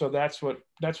 And so that's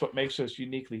what makes us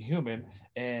uniquely human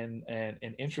and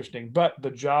interesting. But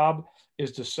the job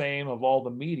is the same of all the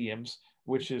mediums,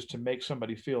 which is to make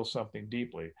somebody feel something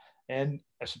deeply. And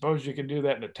I suppose you can do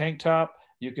that in a tank top.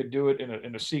 You could do it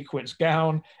in a sequence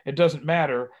gown. It doesn't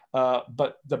matter.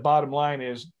 But the bottom line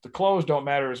is the clothes don't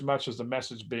matter as much as the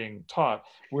message being taught.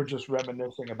 We're just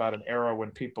reminiscing about an era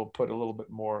when people put a little bit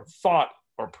more thought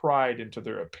or pride into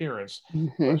their appearance.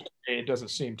 It doesn't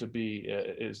seem to be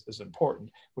as important,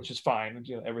 which is fine.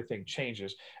 You know, everything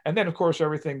changes, and then of course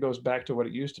everything goes back to what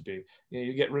it used to be. You know,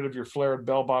 you get rid of your flared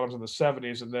bell bottoms in the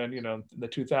 70s, and then, you know, the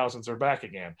 2000s are back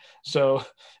again. So,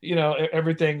 you know,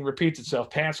 everything repeats itself.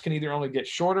 Pants can either only get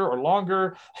shorter or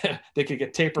longer. They could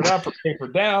get tapered up or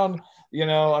tapered down. You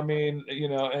know, I mean, you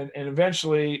know, and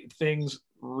eventually things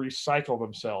recycle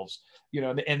themselves, you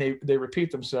know, and they repeat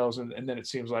themselves, and then it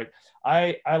seems like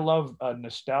I love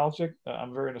nostalgic.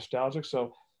 I'm very nostalgic,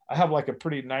 so I have like a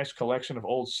pretty nice collection of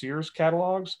old Sears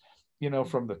catalogs, you know,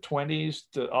 from the 20s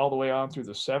to all the way on through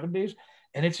the 70s.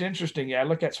 And it's interesting. Yeah, I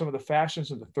look at some of the fashions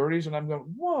in the 30s, and I'm going,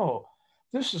 whoa,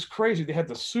 this is crazy. They had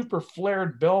the super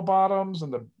flared bell bottoms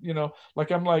and the, you know,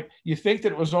 like, I'm like, you think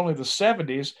that it was only the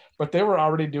 70s, but they were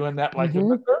already doing that like in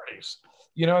the 30s.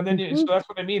 You know, and then so that's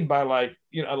what I mean by, like,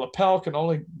 you know, a lapel can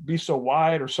only be so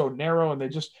wide or so narrow, and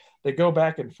they go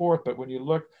back and forth. But when you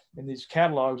look in these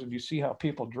catalogs and you see how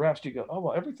people dressed, you go, oh,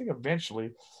 well, everything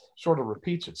eventually sort of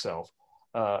repeats itself.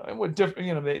 And with different,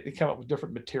 you know, they come up with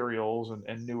different materials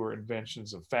and newer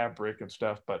inventions of fabric and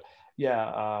stuff. But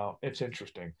yeah, it's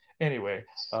interesting. Anyway,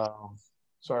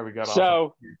 sorry we got off.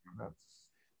 So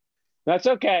that's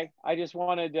okay. I just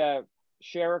wanted to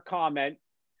share a comment.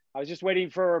 I was just waiting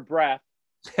for a breath.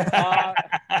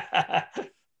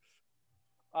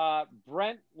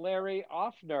 Brent Larry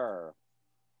Offner.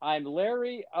 I'm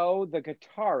Larry O, the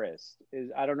guitarist.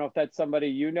 I don't know if that's somebody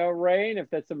you know, Rain, if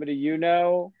that's somebody you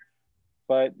know,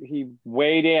 but he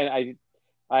weighed in.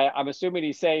 I'm assuming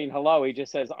he's saying hello. He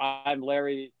just says, I'm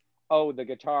Larry O, the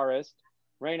guitarist.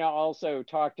 Raina also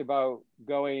talked about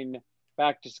going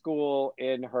back to school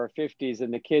in her 50s,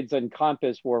 and the kids on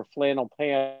campus wore flannel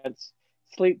pants,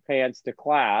 sleep pants to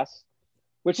class,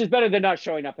 which is better than not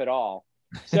showing up at all.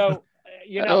 So,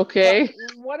 Okay.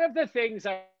 one of the things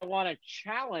I want to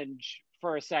challenge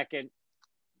for a second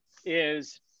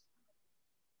is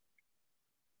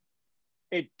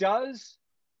it does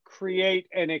create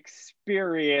an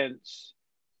experience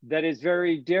that is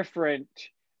very different.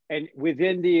 And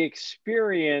within the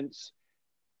experience,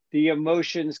 the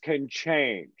emotions can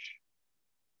change.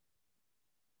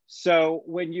 So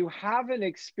when you have an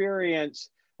experience,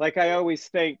 like I always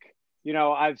think,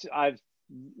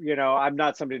 I'm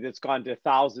not somebody that's gone to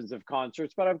thousands of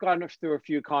concerts, but I've gone through a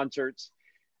few concerts.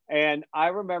 And I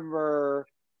remember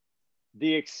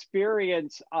the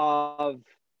experience of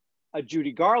a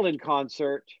Judy Garland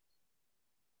concert,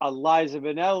 a Liza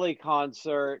Minnelli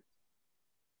concert,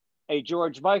 a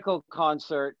George Michael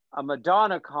concert, a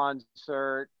Madonna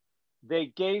concert. They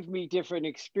gave me different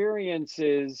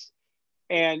experiences.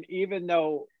 And even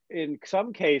though in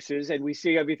some cases, and we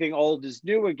see everything old is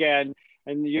new again,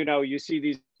 and you see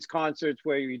these concerts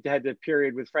where you had the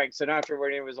period with Frank Sinatra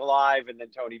when he was alive, and then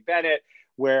Tony Bennett,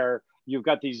 where you've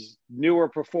got these newer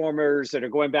performers that are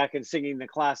going back and singing the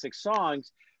classic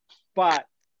songs. But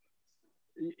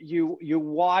you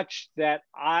watch that.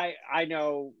 I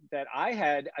know that I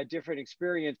had a different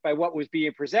experience by what was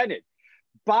being presented,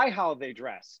 by how they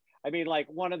dress. I mean, like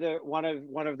one of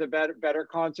the better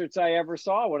concerts I ever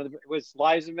saw. Was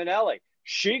Liza Minnelli.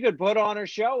 She could put on a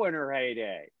show in her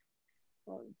heyday.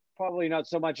 Well, probably not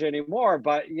so much anymore,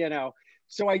 but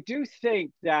So I do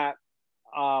think that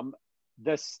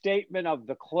the statement of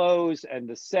the clothes and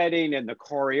the setting and the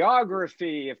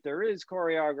choreography, if there is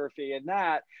choreography in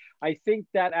that, I think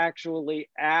that actually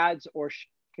adds or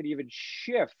could even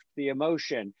shift the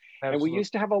emotion. Absolutely. And we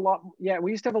used to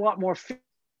have a lot more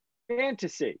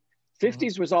fantasy.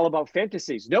 50s was all about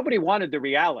fantasies. Nobody wanted the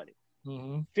reality.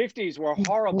 50s were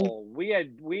horrible.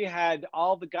 We had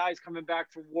all the guys coming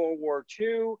back from World War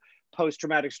II,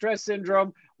 post-traumatic stress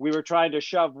syndrome. We were trying to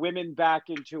shove women back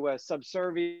into a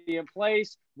subservient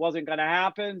place. Wasn't going to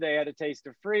happen. They had a taste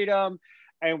of freedom.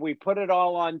 And we put it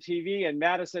all on TV, and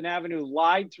Madison Avenue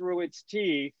lied through its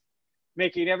teeth,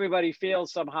 making everybody feel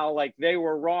somehow like they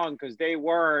were wrong because they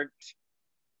weren't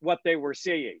what they were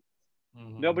seeing.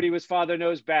 Nobody was Father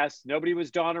Knows Best. Nobody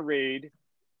was Donna Reed.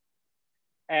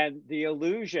 And the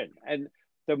illusion, and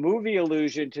the movie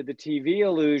illusion to the TV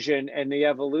illusion, and the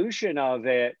evolution of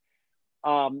it,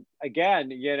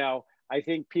 again, I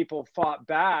think people fought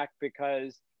back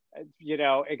because,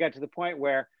 it got to the point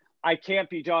where I can't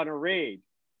be Donna Reed.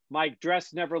 My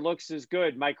dress never looks as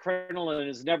good. My crinoline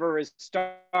is never as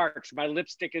starched. My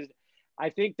lipstick is, I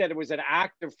think that it was an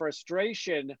act of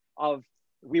frustration of,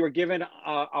 we were given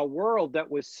a world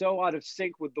that was so out of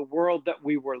sync with the world that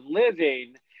we were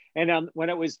living. And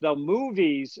when it was the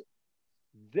movies,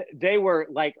 they were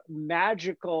like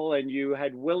magical, and you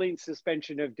had willing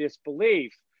suspension of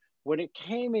disbelief. When it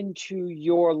came into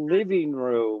your living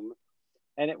room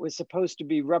and it was supposed to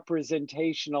be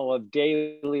representational of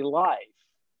daily life,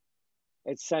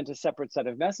 it sent a separate set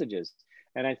of messages.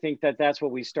 And I think that that's what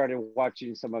we started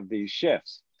watching some of these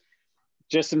shifts.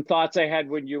 Just some thoughts I had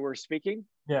when you were speaking.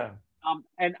 Yeah.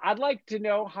 And I'd like to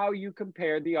know how you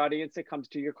compare the audience that comes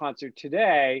to your concert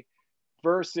today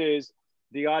versus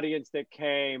the audience that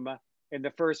came in the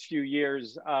first few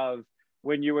years of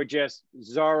when you were just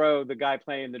Zorro, the guy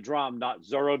playing the drum, not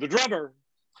Zorro the drummer.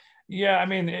 Yeah, I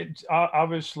mean, it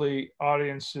obviously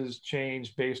audiences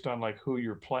change based on like who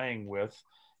you're playing with,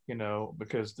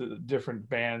 because the different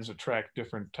bands attract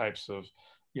different types of,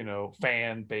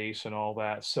 fan base and all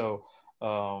that. So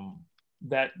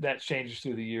that changes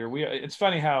through the year. It's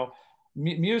funny how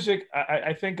music,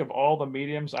 I think of all the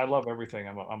mediums, I love everything.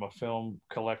 I'm a film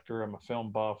collector. I'm a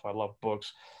film buff. I love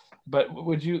books. But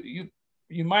would you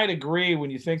might agree when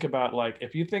you think about, like,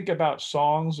 if you think about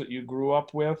songs that you grew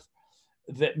up with,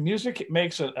 that music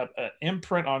makes an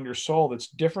imprint on your soul that's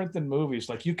different than movies.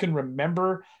 Like, you can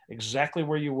remember exactly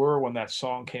where you were when that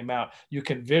song came out. You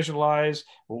can visualize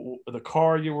the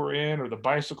car you were in or the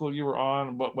bicycle you were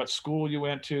on, what school you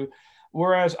went to.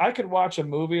 Whereas I could watch a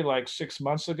movie like 6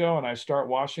 months ago and I start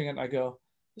watching it and I go,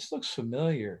 this looks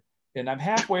familiar. And I'm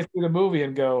halfway through the movie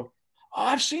and go, oh,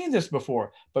 I've seen this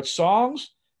before. But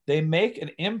songs, they make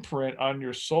an imprint on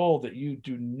your soul that you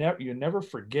never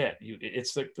forget.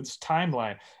 It's like this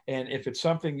timeline. And if it's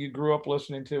something you grew up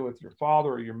listening to with your father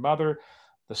or your mother,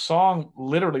 the song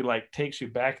literally like takes you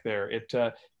back there.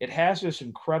 It has this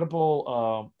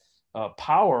incredible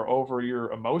power over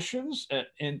your emotions,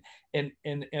 and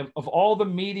of all the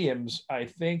mediums, I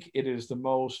think it is the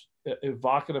most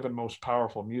evocative and most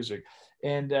powerful music.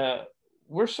 And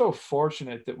we're so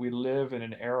fortunate that we live in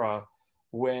an era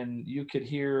when you could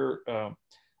hear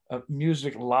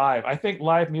music live. I think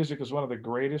live music is one of the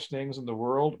greatest things in the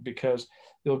world, because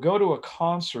you'll go to a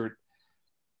concert,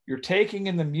 you're taking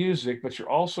in the music, but you're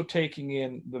also taking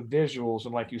in the visuals.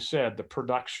 And like you said, the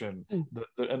production,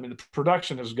 I mean, the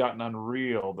production has gotten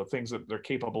unreal. The things that they're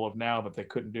capable of now that they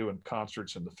couldn't do in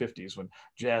concerts in the 50s when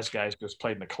jazz guys just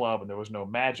played in the club and there was no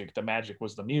magic. The magic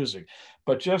was the music,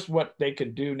 but just what they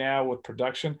can do now with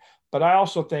production. But I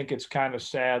also think it's kind of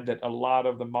sad that a lot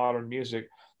of the modern music,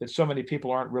 that so many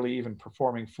people aren't really even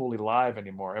performing fully live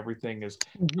anymore. Everything is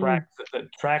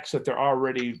tracks that they're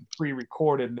already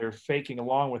pre-recorded and they're faking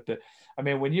along with it. I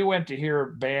mean, when you went to hear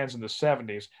bands in the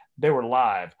 70s, they were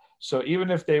live. So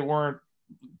even if they weren't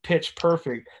pitch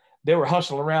perfect, they were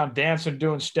hustling around, dancing,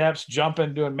 doing steps,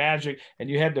 jumping, doing magic.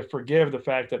 And you had to forgive the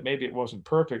fact that maybe it wasn't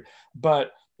perfect.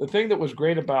 But the thing that was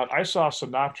great about, I saw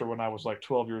Sinatra when I was like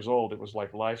 12 years old. It was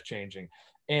like life-changing.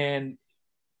 And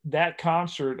that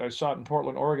concert, I saw it in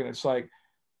Portland, Oregon. It's like,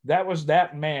 that was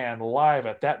that man live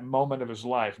at that moment of his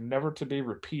life, never to be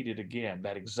repeated again.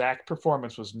 That exact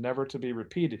performance was never to be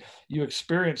repeated. You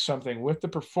experienced something with the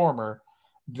performer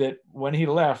that when he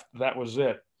left, that was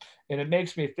it. And it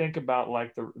makes me think about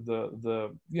like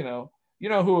the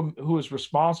who is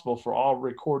responsible for all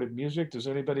recorded music. Does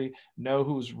anybody know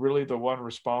who's really the one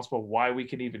responsible why we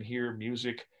can even hear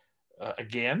music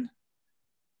again?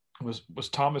 Was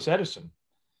Thomas Edison.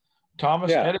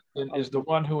 Thomas Edison is the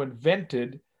one who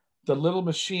invented the little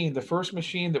machine, the first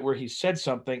machine that where he said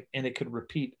something and it could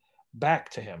repeat back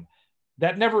to him.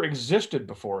 That never existed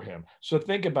before him. So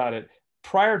think about it.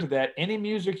 Prior to that, any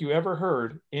music you ever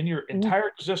heard in your entire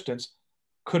existence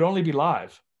could only be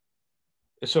live.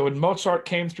 So when Mozart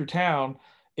came through town,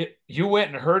 you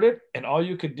went and heard it, and all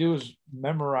you could do is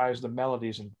memorize the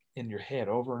melodies in your head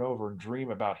over and over and dream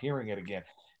about hearing it again.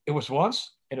 It was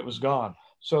once and it was gone.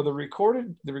 So the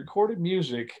recorded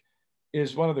music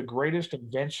is one of the greatest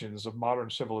inventions of modern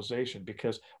civilization,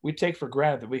 because we take for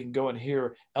granted that we can go and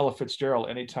hear Ella Fitzgerald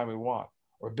anytime we want,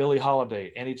 or Billie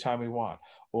Holiday anytime we want,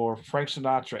 or Frank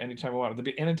Sinatra anytime we want,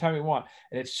 anytime we want.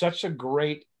 And it's such a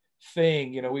great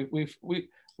thing. You know,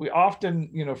 we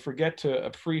often, forget to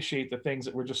appreciate the things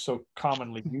that we're just so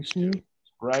commonly used to,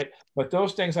 right? But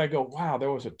those things, I go, wow,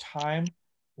 there was a time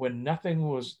when nothing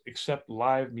was except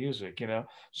live music,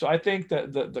 So I think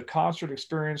that the concert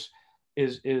experience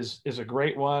is a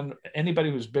great one. Anybody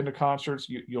who's been to concerts,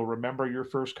 you'll remember your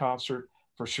first concert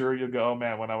for sure. You'll go, oh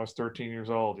man, when I was 13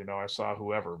 years old, I saw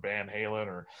whoever, Van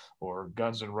Halen or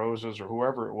Guns N' Roses or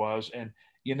whoever it was. And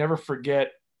you never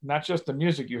forget not just the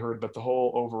music you heard, but the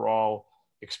whole overall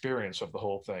experience of the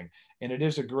whole thing. And it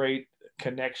is a great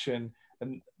connection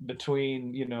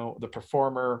between, the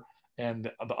performer and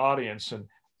the audience. And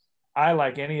I,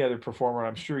 like any other performer,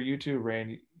 I'm sure you too,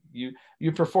 Rain,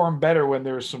 you perform better when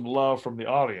there's some love from the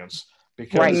audience,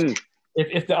 because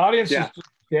if the audience is just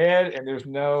dead and there's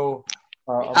no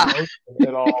emotion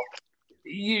at all,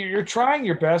 you're trying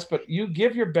your best, but you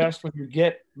give your best when you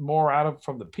get more out of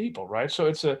from the people, right? So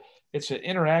it's an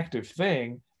interactive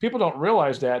thing. People don't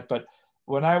realize that, but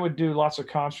when I would do lots of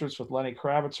concerts with Lenny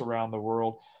Kravitz around the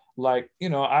world,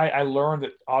 I learned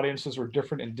that audiences were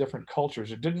different in different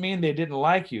cultures. It didn't mean they didn't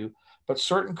like you, but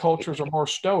certain cultures are more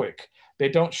stoic. They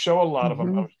don't show a lot of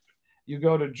emotion. You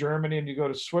go to Germany and you go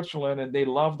to Switzerland and they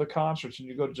love the concerts, and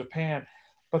you go to Japan,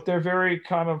 but they're very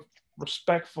kind of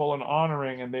respectful and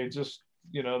honoring, and they just,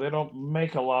 they don't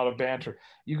make a lot of banter.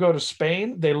 You go to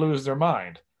Spain, they lose their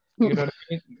mind.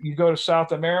 You go to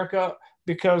South America,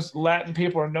 because Latin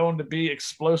people are known to be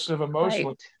explosive emotionally.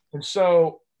 Right. And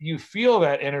so you feel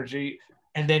that energy,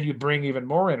 and then you bring even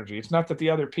more energy. It's not that the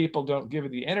other people don't give you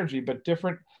the energy, but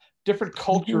different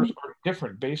cultures are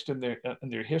different based in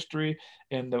their history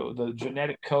and the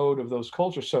genetic code of those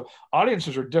cultures. So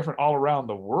audiences are different all around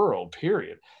the world,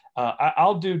 period.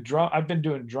 I've been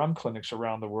doing drum clinics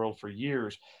around the world for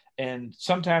years. And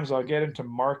sometimes I'll get into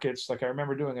markets. Like I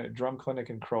remember doing a drum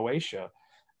clinic in Croatia,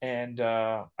 and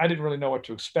I didn't really know what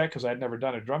to expect because I'd never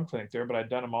done a drum clinic there, but I'd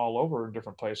done them all over in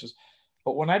different places.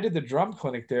 But when I did the drum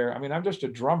clinic there, I mean, I'm just a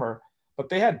drummer, but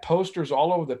they had posters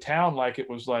all over the town. Like it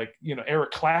was like, Eric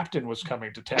Clapton was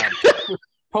coming to town.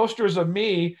 Posters of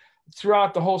me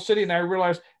throughout the whole city. And I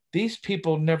realized these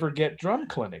people never get drum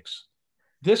clinics.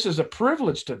 This is a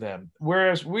privilege to them.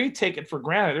 Whereas we take it for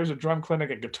granted. There's a drum clinic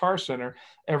at Guitar Center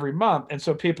every month. And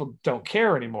so people don't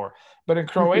care anymore. But in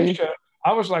Croatia,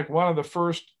 I was like one of the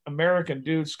first American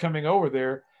dudes coming over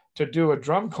there to do a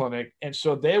drum clinic. And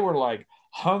so they were like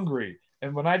hungry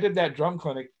And when I did that drum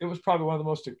clinic, it was probably one of the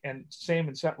most, and same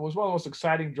and it was one of the most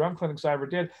exciting drum clinics I ever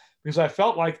did, because I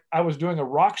felt like I was doing a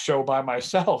rock show by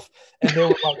myself. And they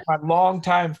were like my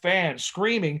longtime fans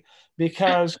screaming,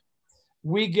 because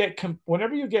we get,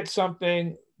 whenever you get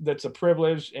something that's a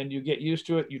privilege and you get used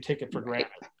to it, you take it for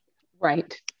granted.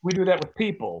 Right. We do that with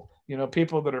people,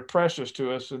 people that are precious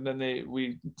to us. And then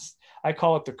I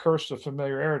call it the curse of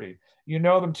familiarity. You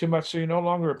know them too much, so you no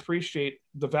longer appreciate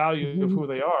the value of who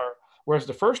they are. Whereas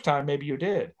the first time, maybe you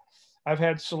did. I've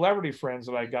had celebrity friends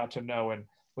that I got to know, and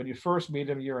when you first meet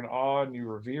them, you're in awe and you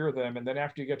revere them. And then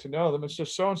after you get to know them, it's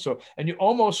just so-and-so. And you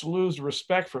almost lose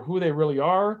respect for who they really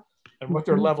are and what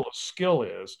their level of skill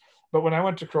is. But when I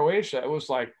went to Croatia, it was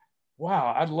like,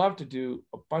 wow, I'd love to do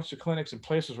a bunch of clinics in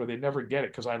places where they never get it,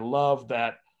 because I love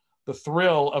that, the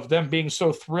thrill of them being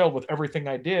so thrilled with everything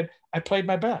I did. I played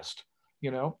my best.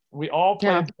 We all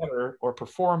play better or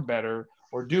perform better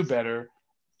or do better,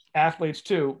 athletes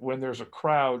too, when there's a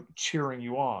crowd cheering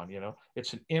you on.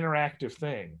 It's an interactive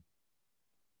thing.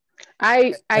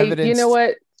 You know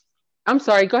what? I'm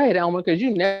sorry. Go ahead, Elmer, because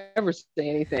you never say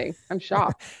anything. I'm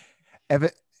shocked.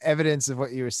 Evidence of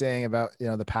what you were saying about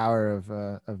the power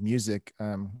of music.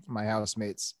 My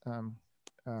housemate's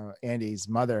Andy's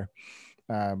mother,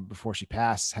 before she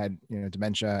passed, had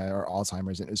dementia or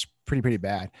Alzheimer's, and it was pretty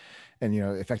bad, and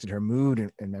it affected her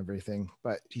mood and everything.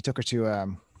 But he took her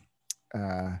to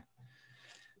an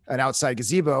outside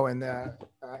gazebo, and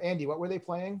Andy, what were they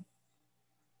playing?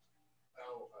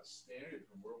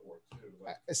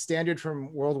 A standard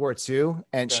from World War II,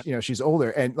 and she's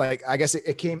older, and like I guess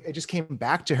it just came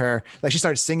back to her, like she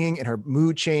started singing and her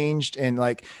mood changed, and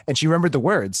she remembered the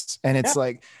words, and it's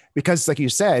like, because like you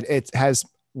said, it has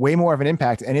way more of an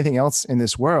impact than anything else in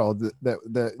this world,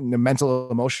 the mental,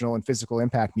 emotional, and physical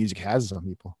impact music has on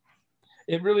people.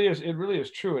 It really is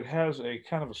true. It has a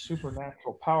kind of a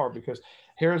supernatural power, because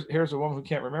here's a woman who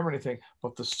can't remember anything,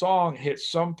 but the song hits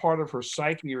some part of her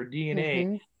psyche or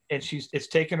DNA, and it's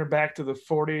taken her back to the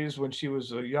 40s when she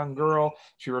was a young girl.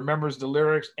 She remembers the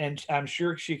lyrics, and I'm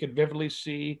sure she could vividly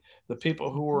see the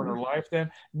people who were in her life then.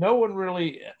 No one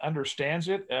really understands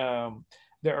it.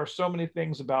 There are so many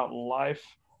things about life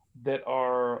that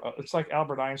are, it's like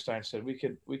Albert Einstein said, we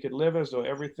could live as though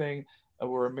everything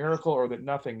were a miracle, or that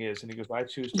nothing is. And he goes, I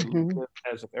choose to live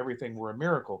as if everything were a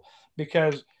miracle,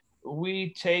 because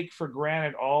we take for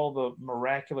granted all the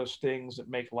miraculous things that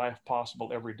make life possible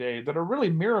every day that are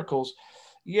really miracles.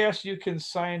 Yes, you can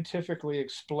scientifically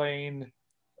explain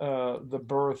the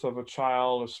birth of a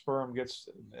child, a sperm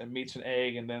meets an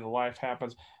egg, and then life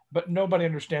happens. But nobody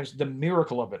understands the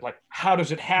miracle of it. Like, how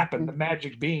does it happen? The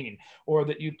magic bean, or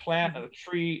that you plant a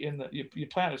tree you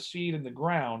plant a seed in the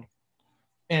ground,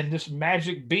 and this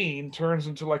magic bean turns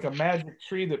into like a magic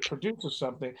tree that produces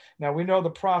something. Now we know the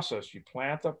process. You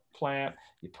plant the plant,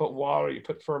 you put water, you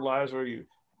put fertilizer,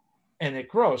 and it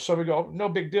grows. So we go, no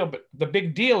big deal. But the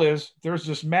big deal is there's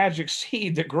this magic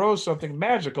seed that grows something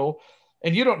magical,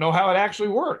 and you don't know how it actually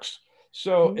works.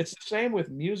 So it's the same with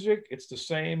music. It's the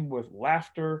same with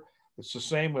laughter. It's the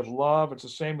same with love. It's the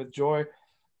same with joy.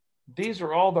 These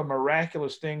are all the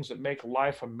miraculous things that make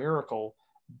life a miracle,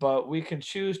 but we can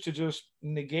choose to just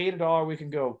negate it all. We can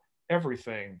go,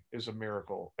 everything is a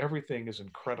miracle. Everything is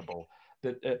incredible.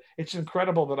 That it's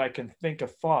incredible that I can think a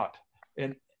thought,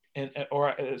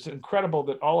 or it's incredible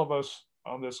that all of us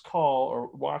on this call or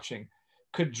watching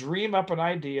could dream up an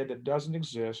idea that doesn't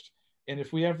exist. And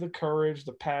if we have the courage,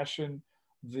 the passion,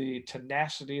 the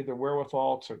tenacity, the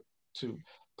wherewithal to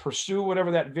pursue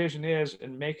whatever that vision is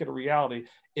and make it a reality,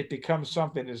 it becomes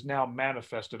something that is now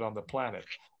manifested on the planet.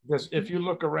 Because if you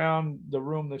look around the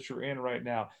room that you're in right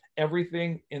now,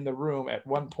 everything in the room at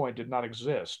one point did not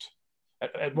exist.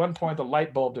 At one point, the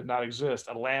light bulb did not exist.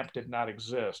 A lamp did not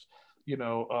exist.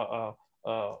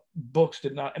 Books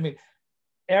did not. I mean,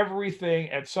 everything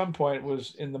at some point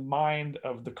was in the mind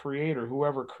of the creator,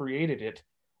 whoever created it.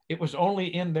 It was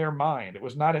only in their mind. It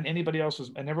was not in anybody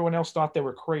else's, and everyone else thought they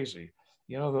were crazy.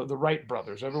 The Wright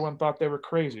brothers, everyone thought they were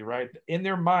crazy, right? In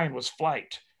their mind was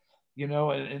flight,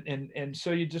 and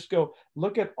so you just go,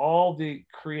 look at all the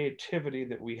creativity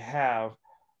that we have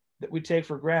that we take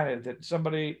for granted, that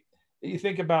somebody, you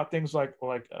think about things like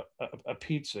a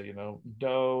pizza,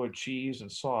 dough and cheese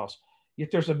and sauce. Yet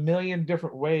there's a million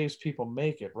different ways people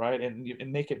make it, right? And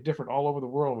make it different all over the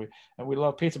world. We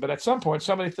love pizza. But at some point,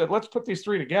 somebody said, let's put these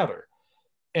three together.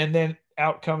 And then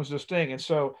out comes this thing. And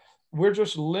so we're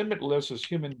just limitless as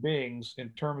human beings in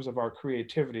terms of our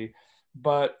creativity.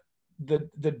 But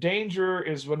the danger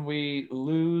is when we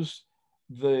lose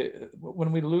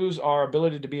our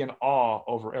ability to be in awe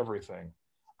over everything.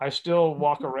 I still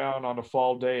walk around on a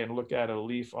fall day and look at a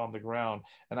leaf on the ground,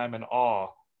 and I'm in awe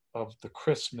of the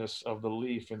crispness of the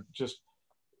leaf and just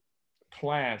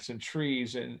plants and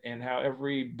trees and how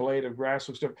every blade of grass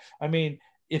looks different. I mean,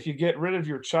 if you get rid of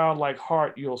your childlike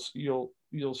heart, you'll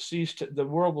cease to, the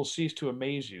world will cease to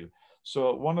amaze you.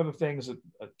 So one of the things that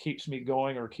keeps me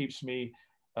going or keeps me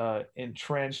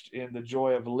entrenched in the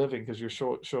joy of living, because your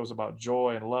show is about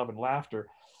joy and love and laughter,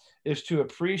 is to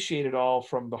appreciate it all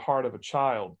from the heart of a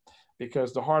child,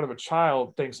 because the heart of a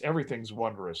child thinks everything's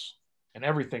wondrous and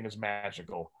everything is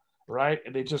magical, right?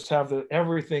 And they just have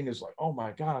everything is like, oh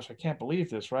my gosh, I can't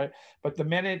believe this, right? But the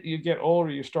minute you get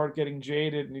older, you start getting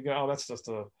jaded and you go, oh, that's just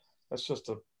a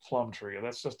plum tree, or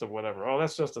that's just a whatever. Oh,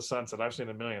 that's just a sunset. I've seen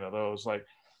a million of those. Like,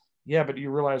 yeah, but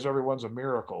you realize everyone's a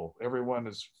miracle. Everyone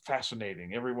is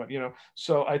fascinating. Everyone,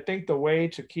 So I think the way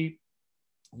to keep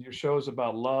your shows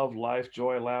about love, life,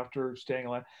 joy, laughter, staying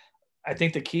alive, I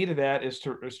think the key to that is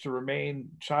to remain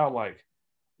childlike,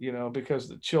 because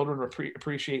the children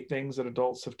appreciate things that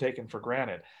adults have taken for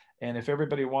granted. And if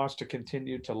everybody wants to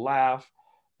continue to laugh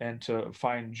and to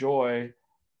find joy,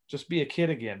 just be a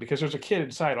kid again, because there's a kid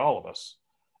inside all of us.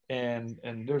 And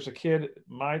there's a kid,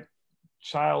 my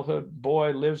childhood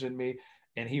boy lives in me,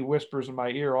 and he whispers in my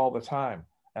ear all the time.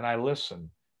 And I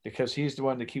listen, because he's the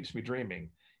one that keeps me dreaming.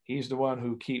 He's the one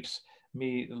who keeps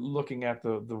me looking at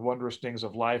the wondrous things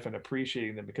of life and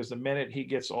appreciating them, because the minute he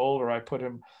gets older, I put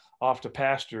him off to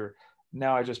pasture.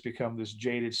 Now I just become this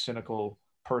jaded, cynical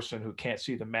person who can't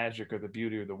see the magic or the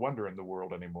beauty or the wonder in the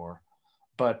world anymore.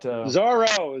 But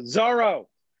Zorro,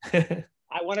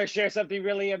 I want to share something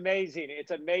really amazing.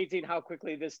 It's amazing how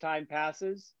quickly this time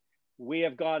passes. We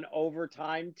have gone over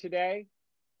time today.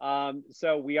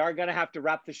 So we are going to have to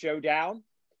wrap the show down.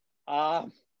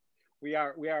 We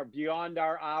are beyond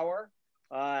our hour.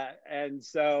 And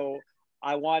so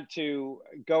I want to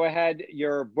go ahead.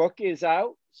 Your book is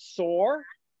out, Soar.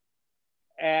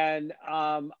 And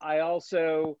I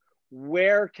also,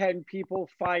 where can people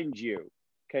find you?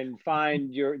 Can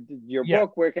find your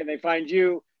book? Where can they find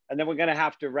you? And then we're going to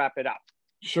have to wrap it up.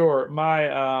 Sure. My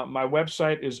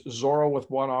website is Zorro with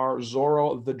one R,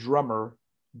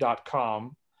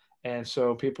 ZorroTheDrummer.com. And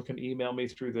so people can email me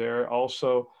through there.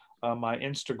 Also, my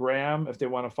Instagram, if they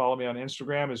want to follow me on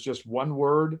Instagram, is just one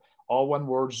word, all one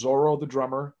word, Zorro the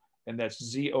Drummer. And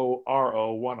that's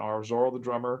ZORO, one R, Zorro the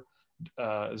Drummer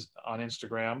on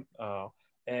Instagram.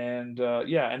 And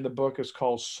the book is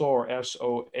called Soar,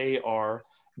 SOAR.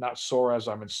 Not sore as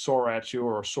I'm in sore at you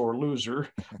or a sore loser,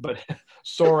 but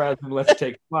sore as in let's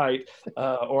take flight,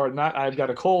 or not, I've got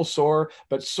a cold sore,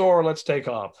 but sore, let's take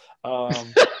off.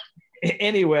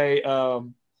 Anyway,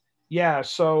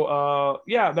 that's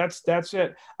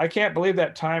it. I can't believe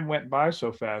that time went by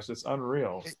so fast. It's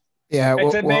unreal. Yeah,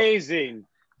 it's amazing.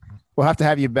 We'll have to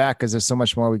have you back, because there's so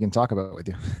much more we can talk about with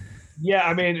you. Yeah,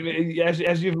 I mean,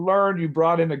 as you've learned, you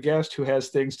brought in a guest who has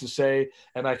things to say,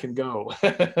 and I can go.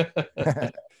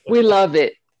 We love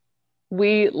it.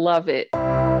 We love it.